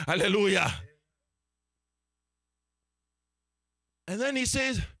 Hallelujah. And then he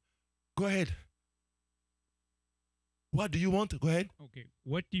says, go ahead. What do you want? Go ahead. Okay.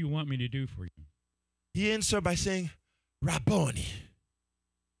 What do you want me to do for you? He answered by saying, Rabboni,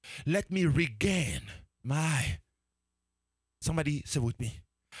 let me regain my, somebody say with me,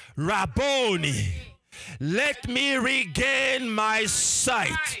 Rabboni, let me regain my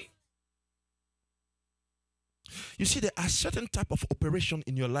sight. You see, there are certain type of operation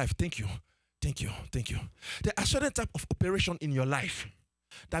in your life. Thank you. There are certain type of operation in your life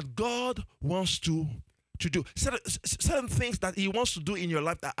that God wants to do. Certain things that he wants to do in your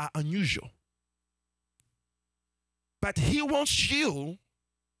life that are unusual. But he wants you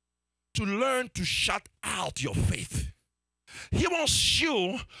to learn to shut out your faith. He wants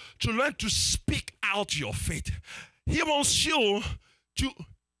you to learn to speak out your faith. He wants you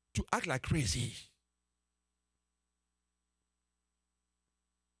to act like crazy.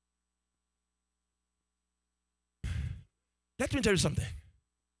 Let me tell you something.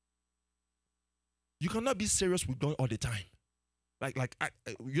 You cannot be serious with God all the time.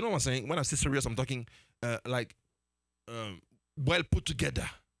 You know what I'm saying? When I say serious, I'm talking well put together.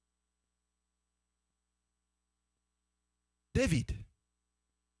 David.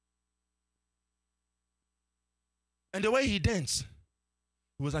 And the way he danced,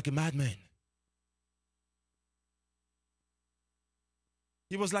 he was like a madman.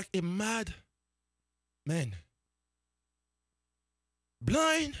 He was like a mad man.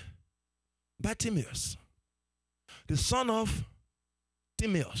 Blind Bartimaeus, the son of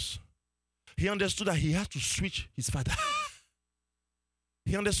Timaeus, he understood that he had to switch his father.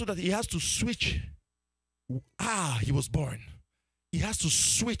 He understood that he has to switch. He was born. He has to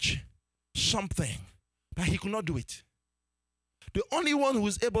switch something, but he could not do it. The only one who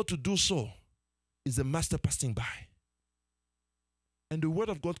is able to do so is the master passing by. And the word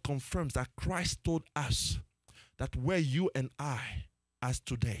of God confirms that Christ told us that where you and I as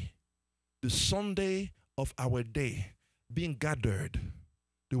today, the Sunday of our day, being gathered,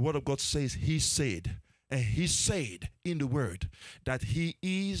 the word of God says, he said in the word that he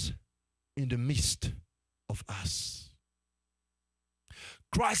is in the midst of us.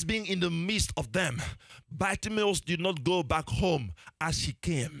 Christ being in the midst of them, Bartimaeus did not go back home as he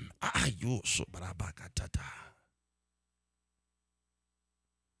came.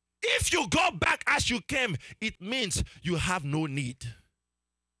 If you go back as you came, it means you have no need.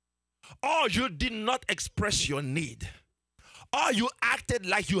 Or you did not express your need. Or you acted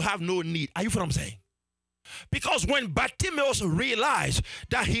like you have no need. Are you what I'm saying? Because when Bartimaeus realized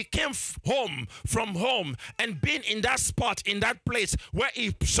that he came from home and been in that spot, in that place where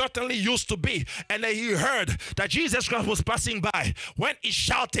he certainly used to be, and then he heard that Jesus Christ was passing by, when he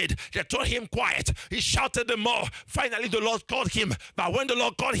shouted, they told him quiet. He shouted the more. Finally, the Lord called him. But when the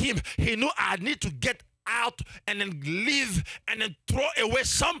Lord called him, he knew I need to get out and then leave and then throw away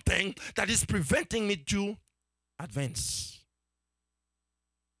something that is preventing me to advance.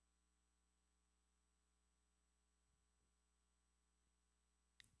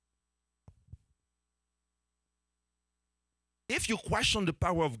 If you question the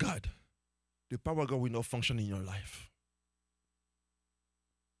power of God, the power of God will not function in your life.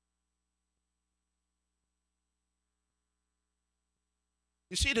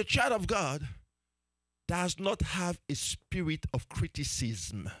 You see, the child of God does not have a spirit of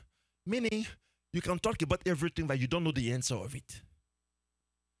criticism. Meaning, you can talk about everything, but you don't know the answer of it.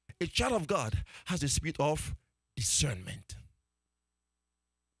 A child of God has a spirit of discernment.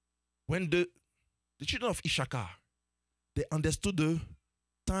 When the children of Issachar, they understood the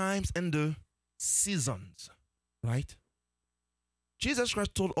times and the seasons, right? Jesus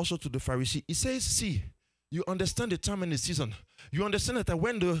Christ told also to the Pharisee, he says, see, you understand the time and the season. You understand that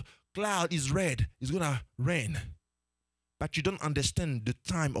when the cloud is red, it's going to rain. But you don't understand the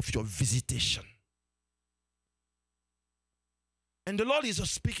time of your visitation. And the Lord is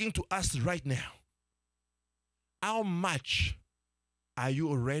speaking to us right now. How much are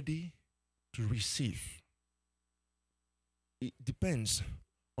you ready to receive? It depends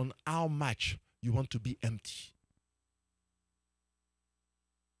on how much you want to be empty.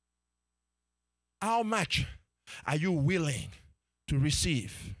 How much are you willing to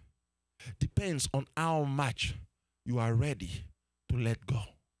receive? Depends on how much you are ready to let go.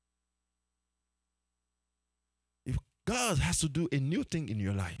 If God has to do a new thing in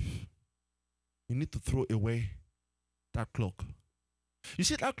your life, you need to throw away that cloak. You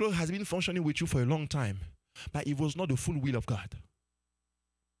see, that cloak has been functioning with you for a long time, but it was not the full will of God.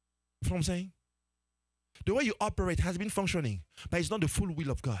 You know what I'm saying? The way you operate has been functioning, but it's not the full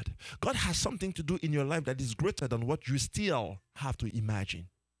will of God. God has something to do in your life that is greater than what you still have to imagine.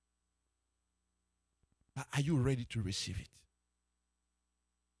 But are you ready to receive it?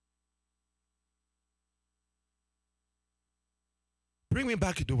 Bring me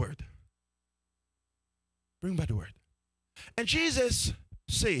back the word. Bring back the word. And Jesus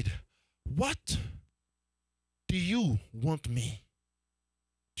said, what do you want me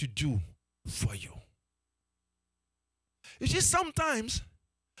to do for you? You see, sometimes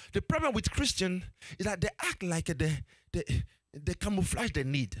the problem with Christians is that they act like they camouflage their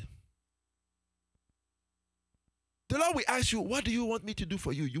need. The Lord will ask you, what do you want me to do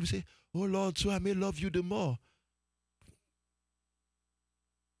for you? You will say, oh Lord, so I may love you the more.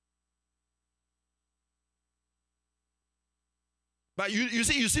 But you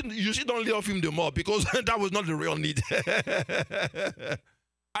see, don't love him the more because that was not the real need.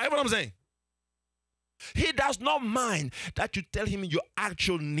 I know what I'm saying? He does not mind that you tell him your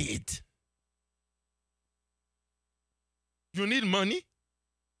actual need. You need money.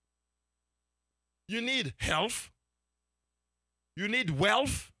 You need health. You need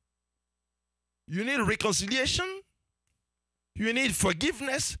wealth. You need reconciliation. You need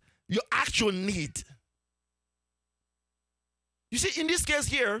forgiveness. Your actual need. You see, in this case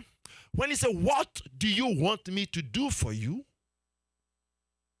here, when he said, what do you want me to do for you?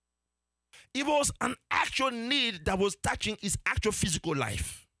 It was an actual need that was touching his actual physical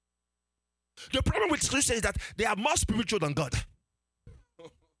life. The problem with Christians is that they are more spiritual than God.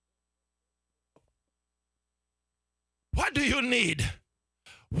 What do you need?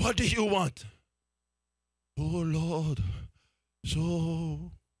 What do you want? Oh Lord,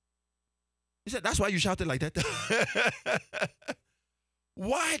 so... He said, that's why you shouted like that.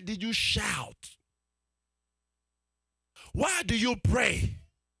 Why did you shout? Why do you pray?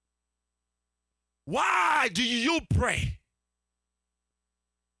 Why do you pray?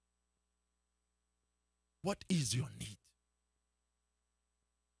 What is your need?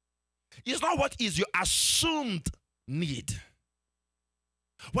 It's not what is your assumed need.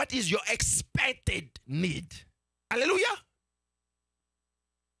 What is your expected need? Hallelujah.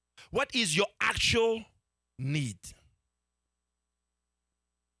 What is your actual need?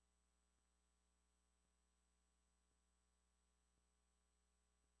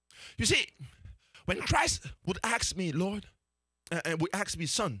 You see, when Christ would ask me, Lord, and would ask me,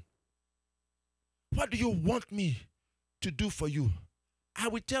 son, what do you want me to do for you? I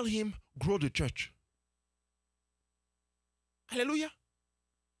would tell him, grow the church. Hallelujah.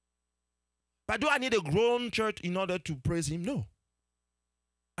 But do I need a grown church in order to praise him? No.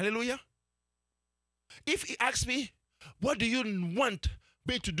 Hallelujah. If he asks me, what do you want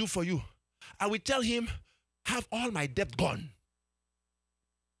me to do for you? I will tell him, have all my debt gone.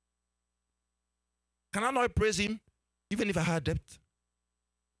 Can I not praise him even if I had debt?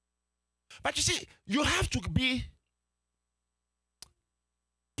 But you see, you have to be,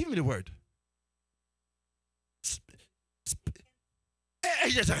 give me the word.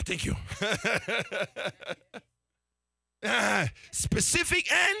 Yes, thank you.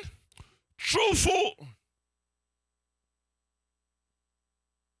 Specific and truthful.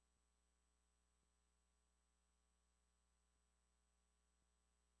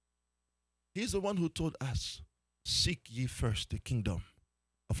 He's the one who told us, seek ye first the kingdom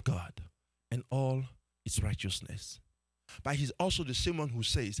of God and all its righteousness. But he's also the same one who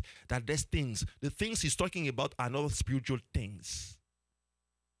says that there's things, the things he's talking about are not spiritual things.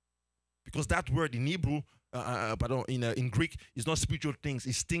 Because that word in Hebrew, in Greek, is not spiritual things.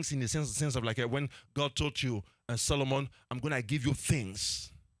 It's things in the sense of like when God told you, Solomon, I'm going to give you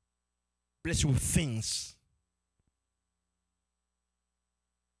things. Bless you with things.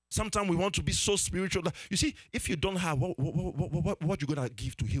 Sometimes we want to be so spiritual. You see, if you don't have, what you going to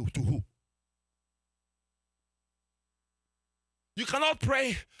give to who? You cannot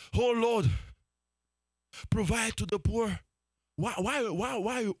pray, oh Lord, provide to the poor. Why how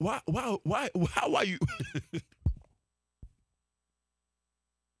are you?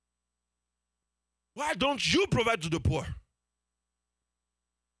 Why don't you provide to the poor?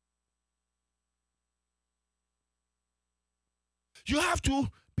 You have to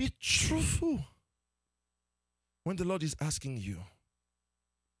be truthful. When the Lord is asking you,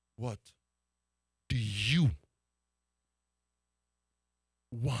 what do you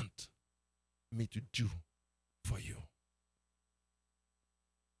want me to do for you?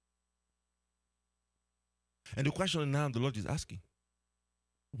 And the question now the Lord is asking,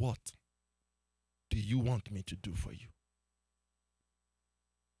 what do you want me to do for you?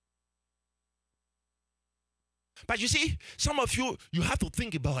 But you see, some of you have to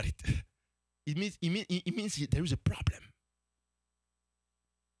think about it. It means there is a problem.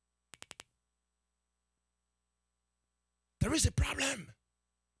 There is a problem.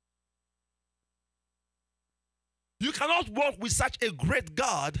 You cannot walk with such a great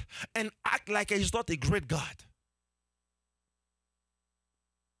God and act like he's not a great God.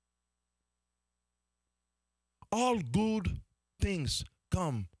 All good things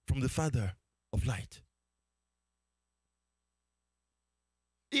come from the Father of light.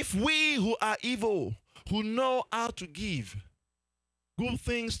 If we who are evil, who know how to give good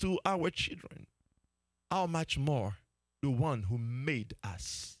things to our children, how much more the one who made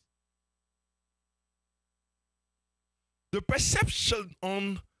us? The perception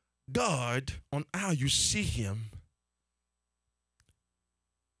on God, on how you see him,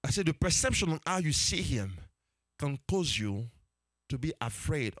 I said the perception on how you see him can cause you to be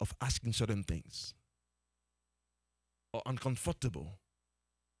afraid of asking certain things or uncomfortable.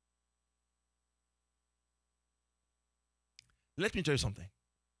 Let me tell you something.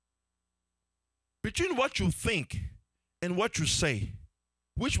 Between what you think and what you say,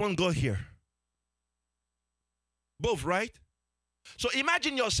 which one go here? Both, right? So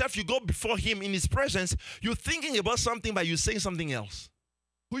imagine yourself, you go before him in his presence, you're thinking about something, but you're saying something else.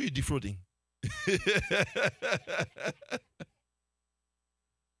 Who are you defrauding? Is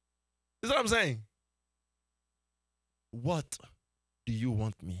that what I'm saying? What do you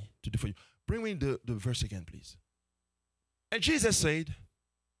want me to do for you? Bring me the verse again, please. And Jesus said,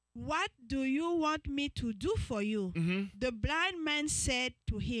 what do you want me to do for you? Mm-hmm. The blind man said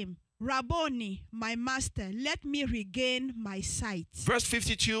to him, Rabboni, my master, let me regain my sight. Verse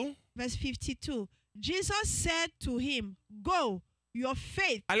 52. Verse 52. Jesus said to him, go, your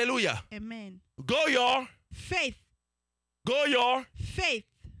faith. Hallelujah. Amen. Go your faith. Go your faith.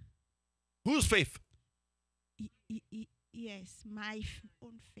 Whose faith? Yes, my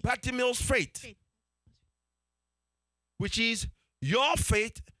own faith. Bartimaeus' faith. Which is your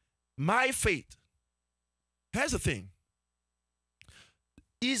faith, my faith. Here's the thing.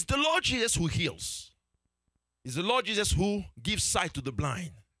 Is the Lord Jesus who heals. Is the Lord Jesus who gives sight to the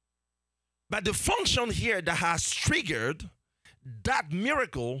blind. But the function here that has triggered that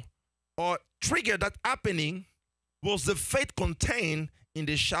miracle or triggered that happening was the faith contained in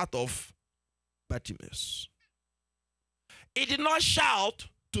the shout of Bartimaeus. He did not shout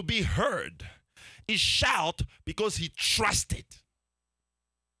to be heard. He shouted because he trusted.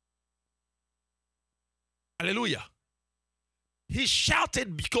 Hallelujah. He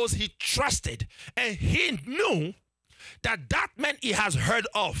shouted because he trusted. And he knew that that man he has heard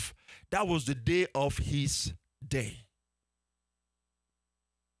of, that was the day of his day.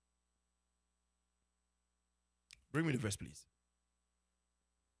 Bring me the verse, please.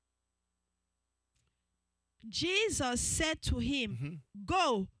 Jesus said to him,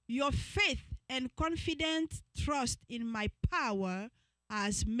 go, your faith and confident trust in my power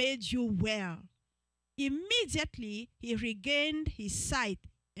has made you well. Immediately, he regained his sight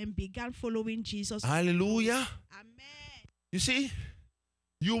and began following Jesus. Hallelujah. Amen. You see,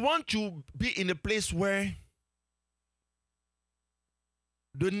 you want to be in a place where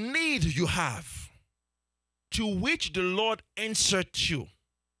the need you have, to which the Lord answered you,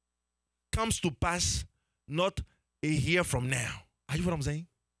 comes to pass not a year from now. Are you what I'm saying?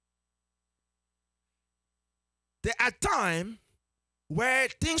 There are times where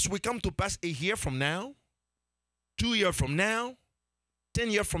things will come to pass a year from now, 2 years from now,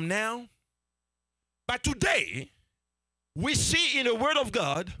 10 years from now. But today, we see in the Word of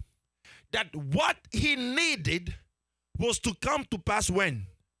God that what he needed was to come to pass when?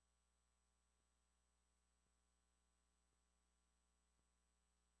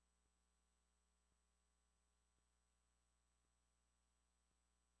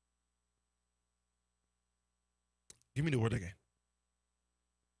 Give me the word again.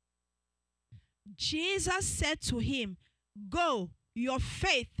 Jesus said to him, "Go, your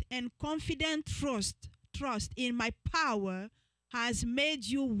faith and confident trust in my power has made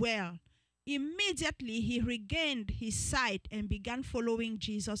you well." Immediately he regained his sight and began following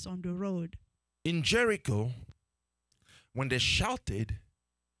Jesus on the road. In Jericho, when they shouted,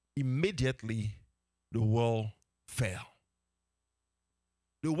 immediately the wall fell.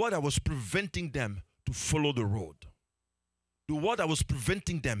 The wall that was preventing them to follow the road. The wall that was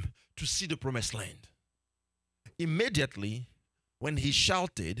preventing them to see the promised land. Immediately, when he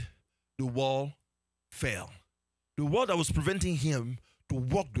shouted, the wall fell. The wall that was preventing him to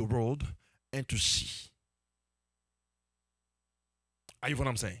walk the road and to see. Are you what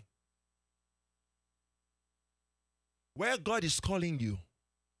I'm saying? Where God is calling you,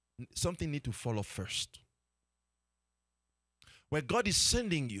 something needs to follow first. Where God is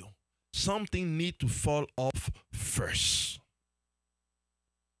sending you, something needs to fall off first.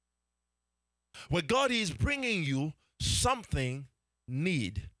 Where God is bringing you, something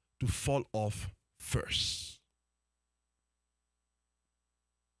need to fall off first.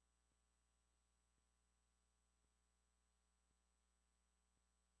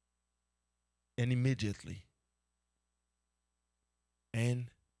 And immediately. Tell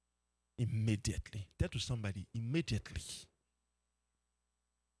to somebody, immediately.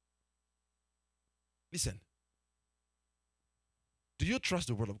 Listen. Do you trust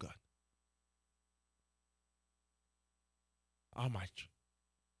the word of God? How much?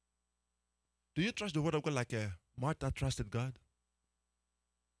 Do you trust the word of God like Martha trusted God?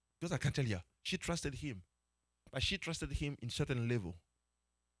 Because I can tell you, she trusted him. But she trusted him in certain level.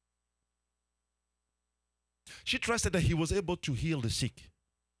 She trusted that he was able to heal the sick.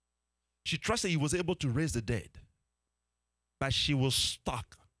 She trusted he was able to raise the dead. But she was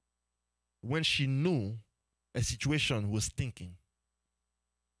stuck when she knew a situation was thinking.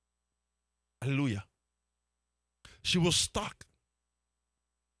 Hallelujah. She was stuck.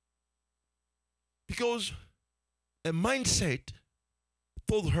 Because a mindset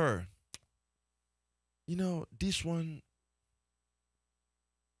told her, this one.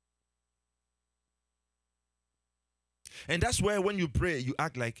 And that's where when you pray, you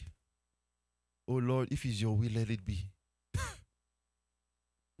act like, "Oh Lord, if it's your will, let it be."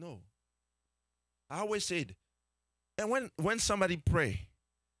 No. I always said, and when somebody pray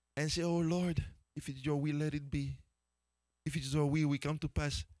and say, "Oh Lord, if it's your will, let it be. If it's your will, we come to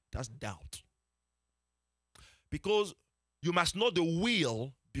pass," that's doubt. Because you must know the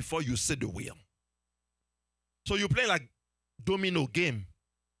will before you say the will. So you play like domino game.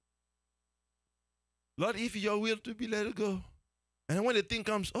 Lord, if your will to be, let it go. And when the thing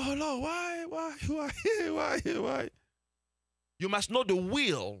comes, "Oh Lord, why? You must know the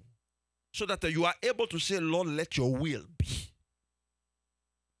will so that you are able to say, "Lord, let your will be."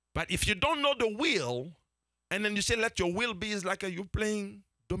 But if you don't know the will, and then you say, "Let your will be," it's like you playing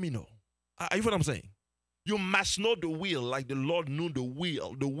domino. Are you what I'm saying? You must know the will like the Lord knew the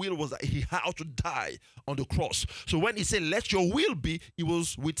will. The will was that he had to die on the cross. So when he said, "Let your will be," it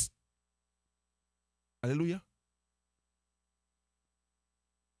was with, hallelujah.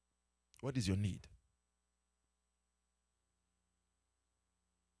 What is your need?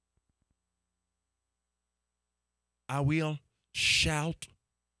 I will shout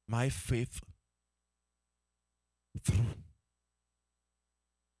my faith through.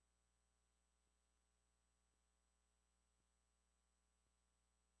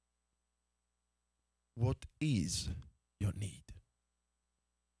 What is your need?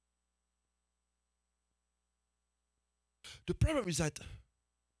 The problem is that,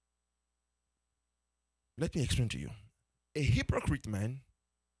 let me explain to you. A hypocrite man,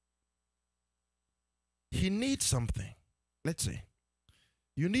 he needs something. Let's say,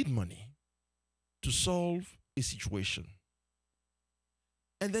 you need money to solve a situation.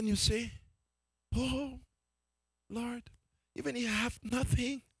 And then you say, "Oh, Lord, even if I have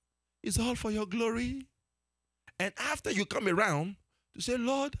nothing, it's all for your glory." And after you come around to say,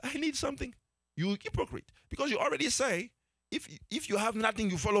 "Lord, I need something," you hypocrite. Because you already say, if you have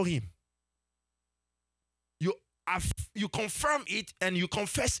nothing, you follow him. You confirm it and you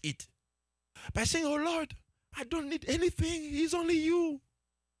confess it by saying, "Oh Lord, I don't need anything. It's only you."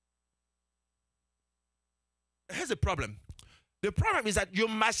 Here's the problem. The problem is that you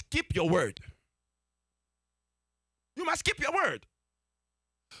must keep your word. You must keep your word.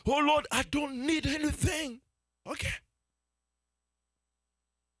 "Oh Lord, I don't need anything." Okay.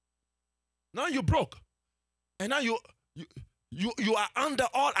 Now you're broke. And now you are under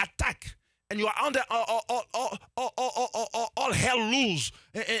all attack. And you are under all hell loose.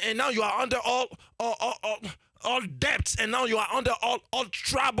 And now you are under all all debts, and now you are under all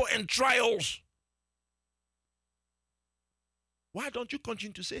trouble and trials. Why don't you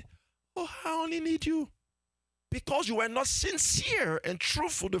continue to say, oh, I only need you? Because you were not sincere and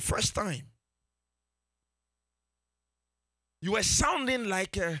truthful the first time. You were sounding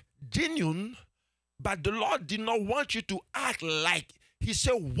like a genuine, but the Lord did not want you to act like. He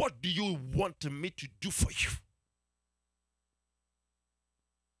said, what do you want me to do for you?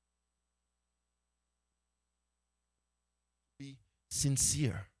 Be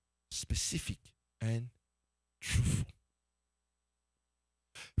sincere, specific, and truthful.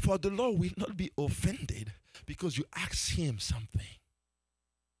 For the Lord will not be offended because you ask him something.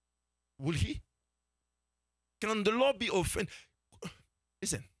 Will he? Can the Lord be offended?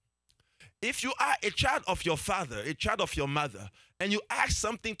 Listen, if you are a child of your father, a child of your mother, and you ask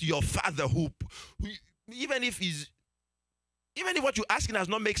something to your father who even if what you're asking does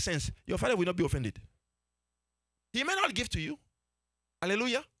not make sense, your father will not be offended. He may not give to you.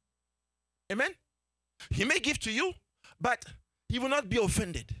 Hallelujah. Amen. He may give to you, but he will not be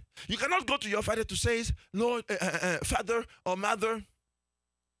offended. You cannot go to your father to say, Lord, father or mother,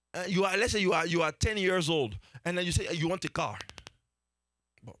 let's say you are 10 years old, and then you say you want a car.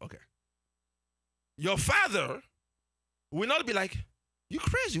 Okay. Your father will not be like, you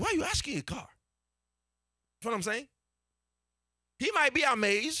crazy, why are you asking a car? You know what I'm saying? He might be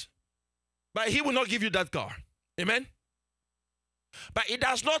amazed, but he will not give you that car. Amen? But it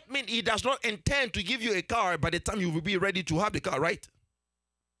does not mean he does not intend to give you a car by the time you will be ready to have the car, right?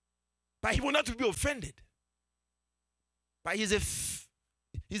 But he will not be offended. But he's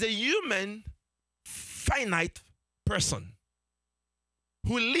a human, finite person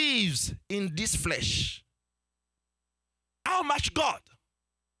who lives in this flesh. How much God?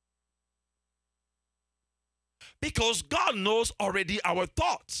 Because God knows already our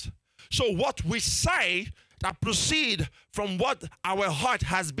thoughts. So what we say that proceed from what our heart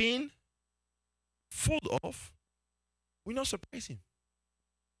has been full of, we not surprise him.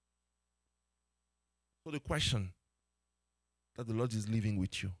 So the question that the Lord is leaving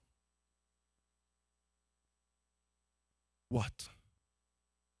with you, what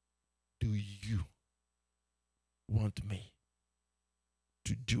do you want me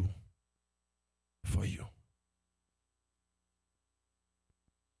to do for you?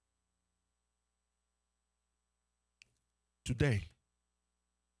 Today,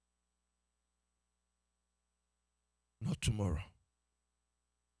 not tomorrow.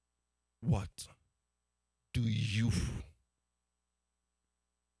 What do you?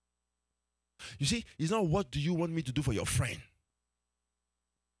 You see, it's not what do you want me to do for your friend.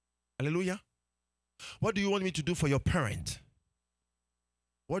 Hallelujah. What do you want me to do for your parent?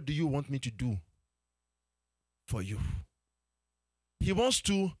 What do you want me to do for you? He wants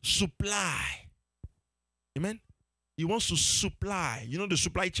to supply. Amen. He wants to supply. You know the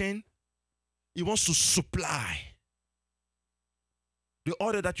supply chain? He wants to supply. The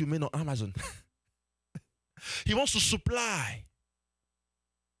order that you made on Amazon. He wants to supply.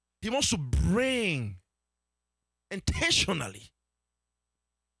 He wants to bring intentionally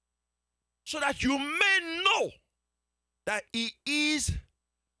so that you may know that he is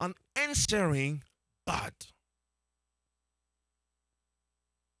an answering God.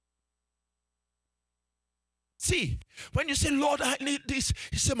 See, when you say, Lord, I need this,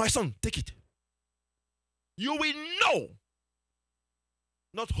 he said, my son, take it. You will know,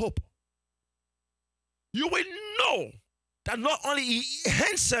 not hope. You will know that not only he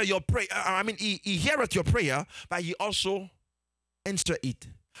answers your prayer, he heareth your prayer, but he also answers it.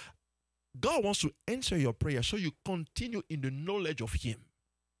 God wants to answer your prayer so you continue in the knowledge of him.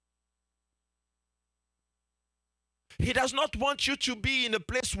 He does not want you to be in a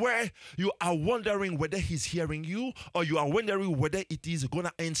place where you are wondering whether he's hearing you or you are wondering whether it is going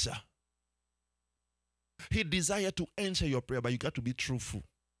to answer. He desires to answer your prayer, but you got to be truthful.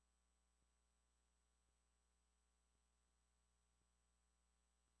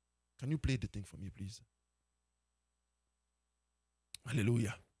 Can you play the thing for me, please?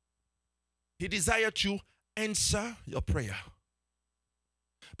 Hallelujah. He desires to answer your prayer,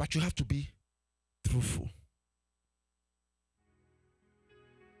 but you have to be truthful.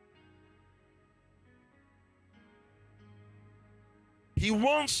 He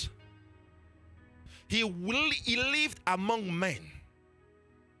lived among men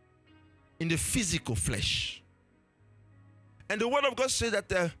in the physical flesh. And the word of God says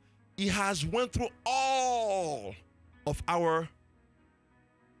that he has went through all of our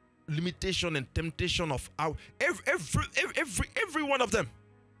limitation and temptation of our every one of them.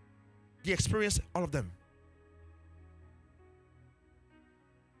 He experienced all of them.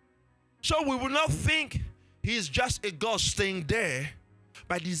 So we will not think He is just a God staying there,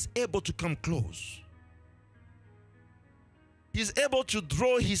 but he's able to come close. He's able to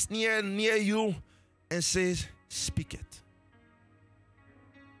draw his near you and says, speak it.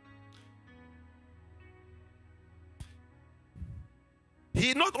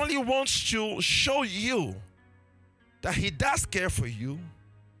 He not only wants to show you that he does care for you,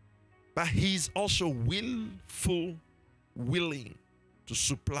 but he's also willing to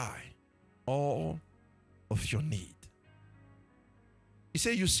supply all of your need. He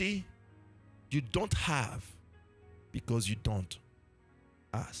said, you see, you don't have because you don't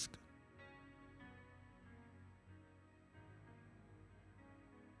ask.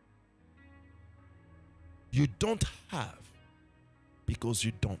 You don't have because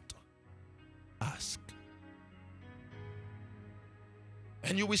you don't ask.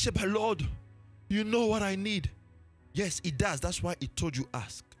 And you will say, but Lord, you know what I need. Yes, he does. That's why he told you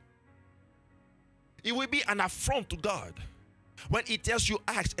ask. It will be an affront to God when he tells you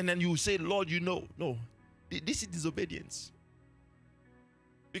ask and then you say, Lord, you know. No, this is disobedience.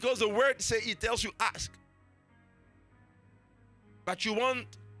 Because the word says he tells you ask. But you want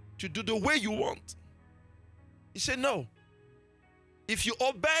to do the way you want. He said, no. If you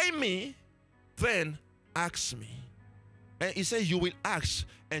obey me, then ask me. And he said, you will ask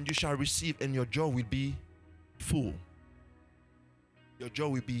and you shall receive and your joy will be full. Your joy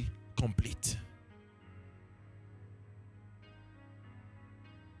will be complete.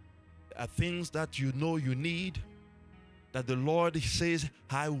 There are things that you know you need, that the Lord says,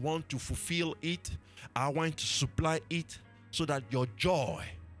 I want to fulfill it. I want to supply it so that your joy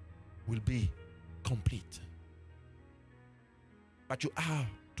will be complete. But you have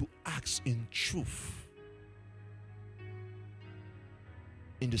to ask in truth,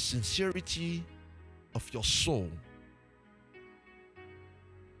 in the sincerity of your soul.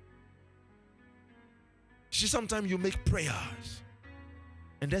 See, sometimes you make prayers,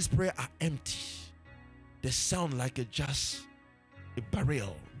 and those prayers are empty. They sound like just a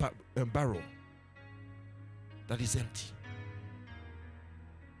barrel that is empty.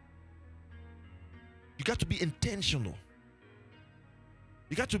 You got to be intentional.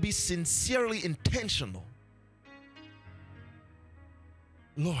 You got to be sincerely intentional.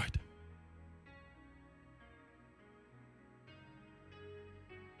 Lord,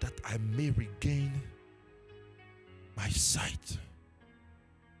 that I may regain my sight.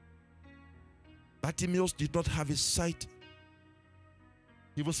 Bartimaeus did not have his sight.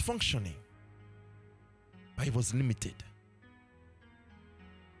 He was functioning, but he was limited.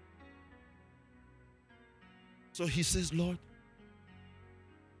 So he says, Lord,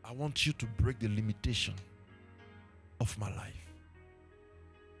 I want you to break the limitation of my life.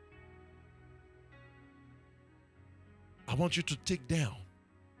 I want you to take down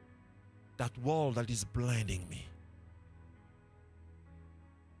that wall that is blinding me.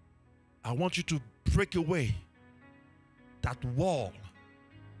 I want you to break away that wall,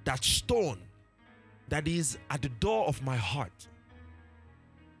 that stone that is at the door of my heart.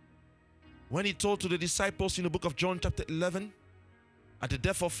 When he told to the disciples in the book of John chapter 11, at the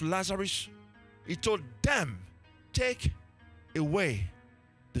death of Lazarus, he told them, take away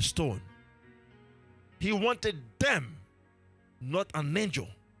the stone. He wanted them, not an angel,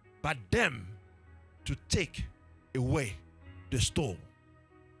 but them to take away the stone.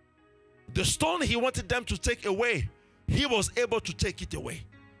 The stone he wanted them to take away, he was able to take it away.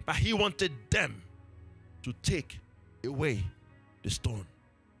 But he wanted them to take away the stone.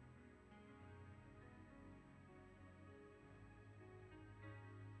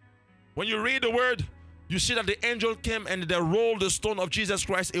 When you read the word, you see that the angel came and they rolled the stone of Jesus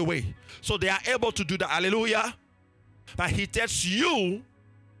Christ away. So they are able to do that. Hallelujah. But he tells you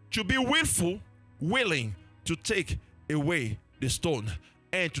to be willing to take away the stone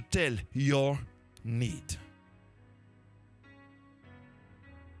and to tell your need.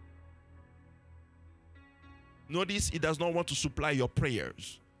 Notice he does not want to supply your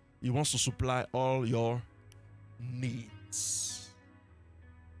prayers. He wants to supply all your needs.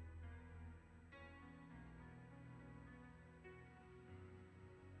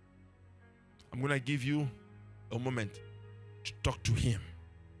 I'm going to give you a moment to talk to him.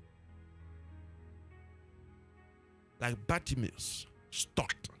 Like Bartimaeus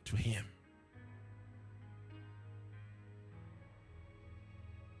talked to him.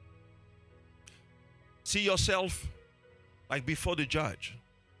 See yourself like before the judge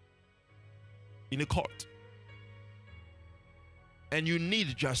in a court. And you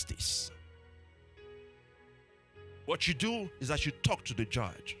need justice. What you do is that you talk to the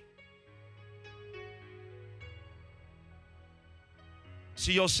judge.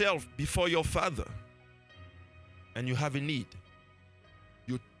 See yourself before your father and you have a need,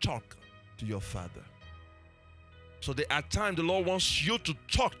 you talk to your Father. So there are times the Lord wants you to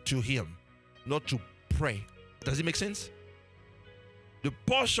talk to Him, not to pray. Does it make sense? The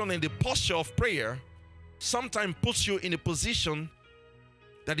portion and the posture of prayer sometimes puts you in a position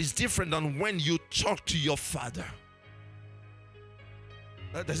that is different than when you talk to your Father.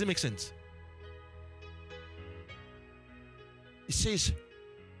 Does it make sense? It says,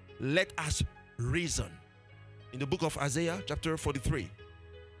 let us reason. In the book of Isaiah, chapter 43,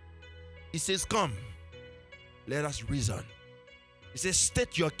 it says, come, let us reason. It says,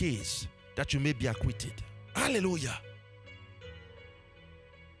 state your case that you may be acquitted. Hallelujah.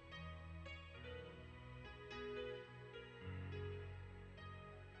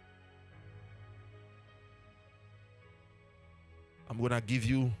 I'm going to give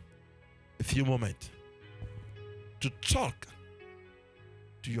you a few moments to talk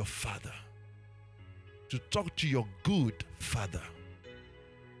to your Father, to talk to your good Father.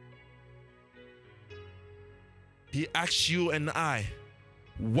 He asks you and I,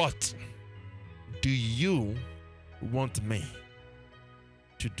 what do you want me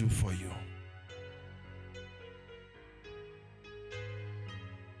to do for you?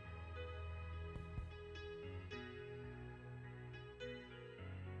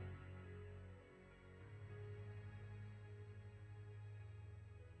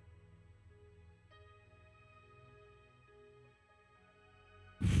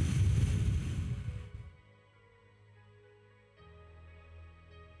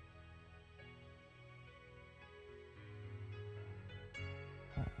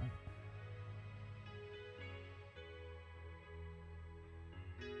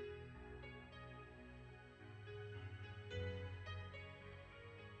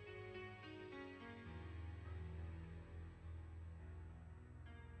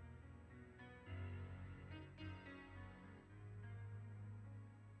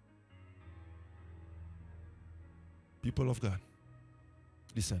 People of God,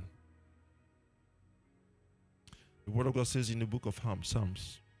 listen. The Word of God says in the book of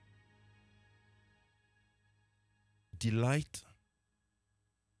Psalms, delight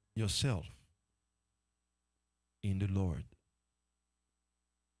yourself in the Lord,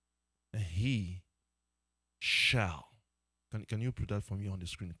 and He shall. Can you put that for me on the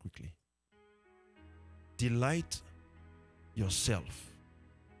screen quickly? Delight yourself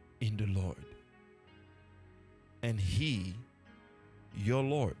in the Lord, and He, your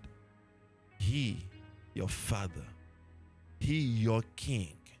Lord, He, your Father, He, your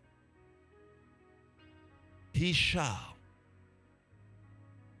King, He shall,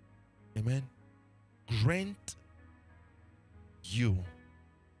 amen, grant you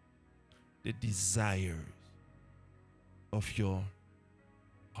the desires of your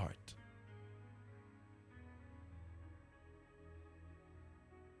heart.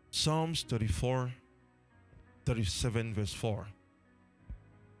 Psalms 37 verse 4.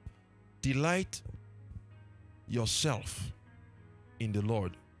 Delight yourself in the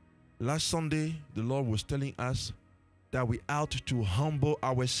Lord. Last Sunday, the Lord was telling us that we ought to humble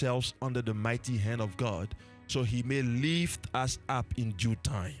ourselves under the mighty hand of God, so He may lift us up in due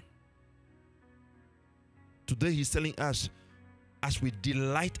time. Today He's telling us, as we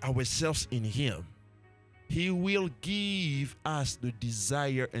delight ourselves in Him, He will give us the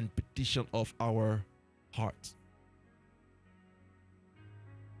desire and petition of our heart.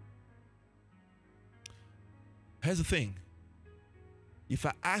 Here's the thing. If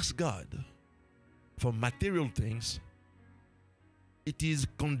I ask God for material things, it is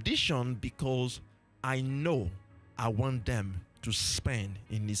conditioned because I know I want them to spend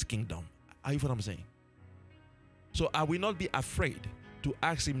in His kingdom. Are you what I'm saying? So I will not be afraid to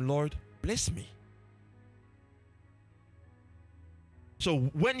ask Him, Lord, bless me. So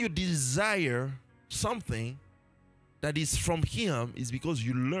when you desire something that is from Him, is because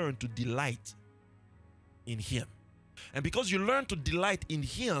you learn to delight in Him. And because you learn to delight in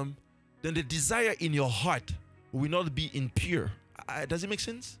Him, then the desire in your heart will not be impure. Does it make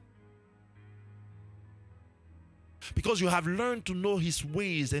sense? Because you have learned to know His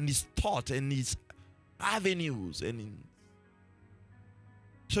ways and His thoughts and His avenues,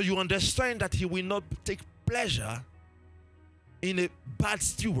 so you understand that He will not take pleasure in a bad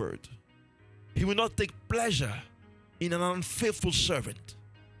steward. He will not take pleasure in an unfaithful servant.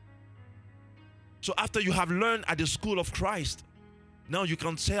 So after you have learned at the school of Christ, now you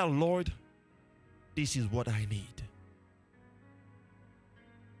can tell, Lord, this is what I need.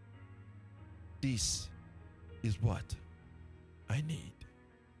 This is what I need.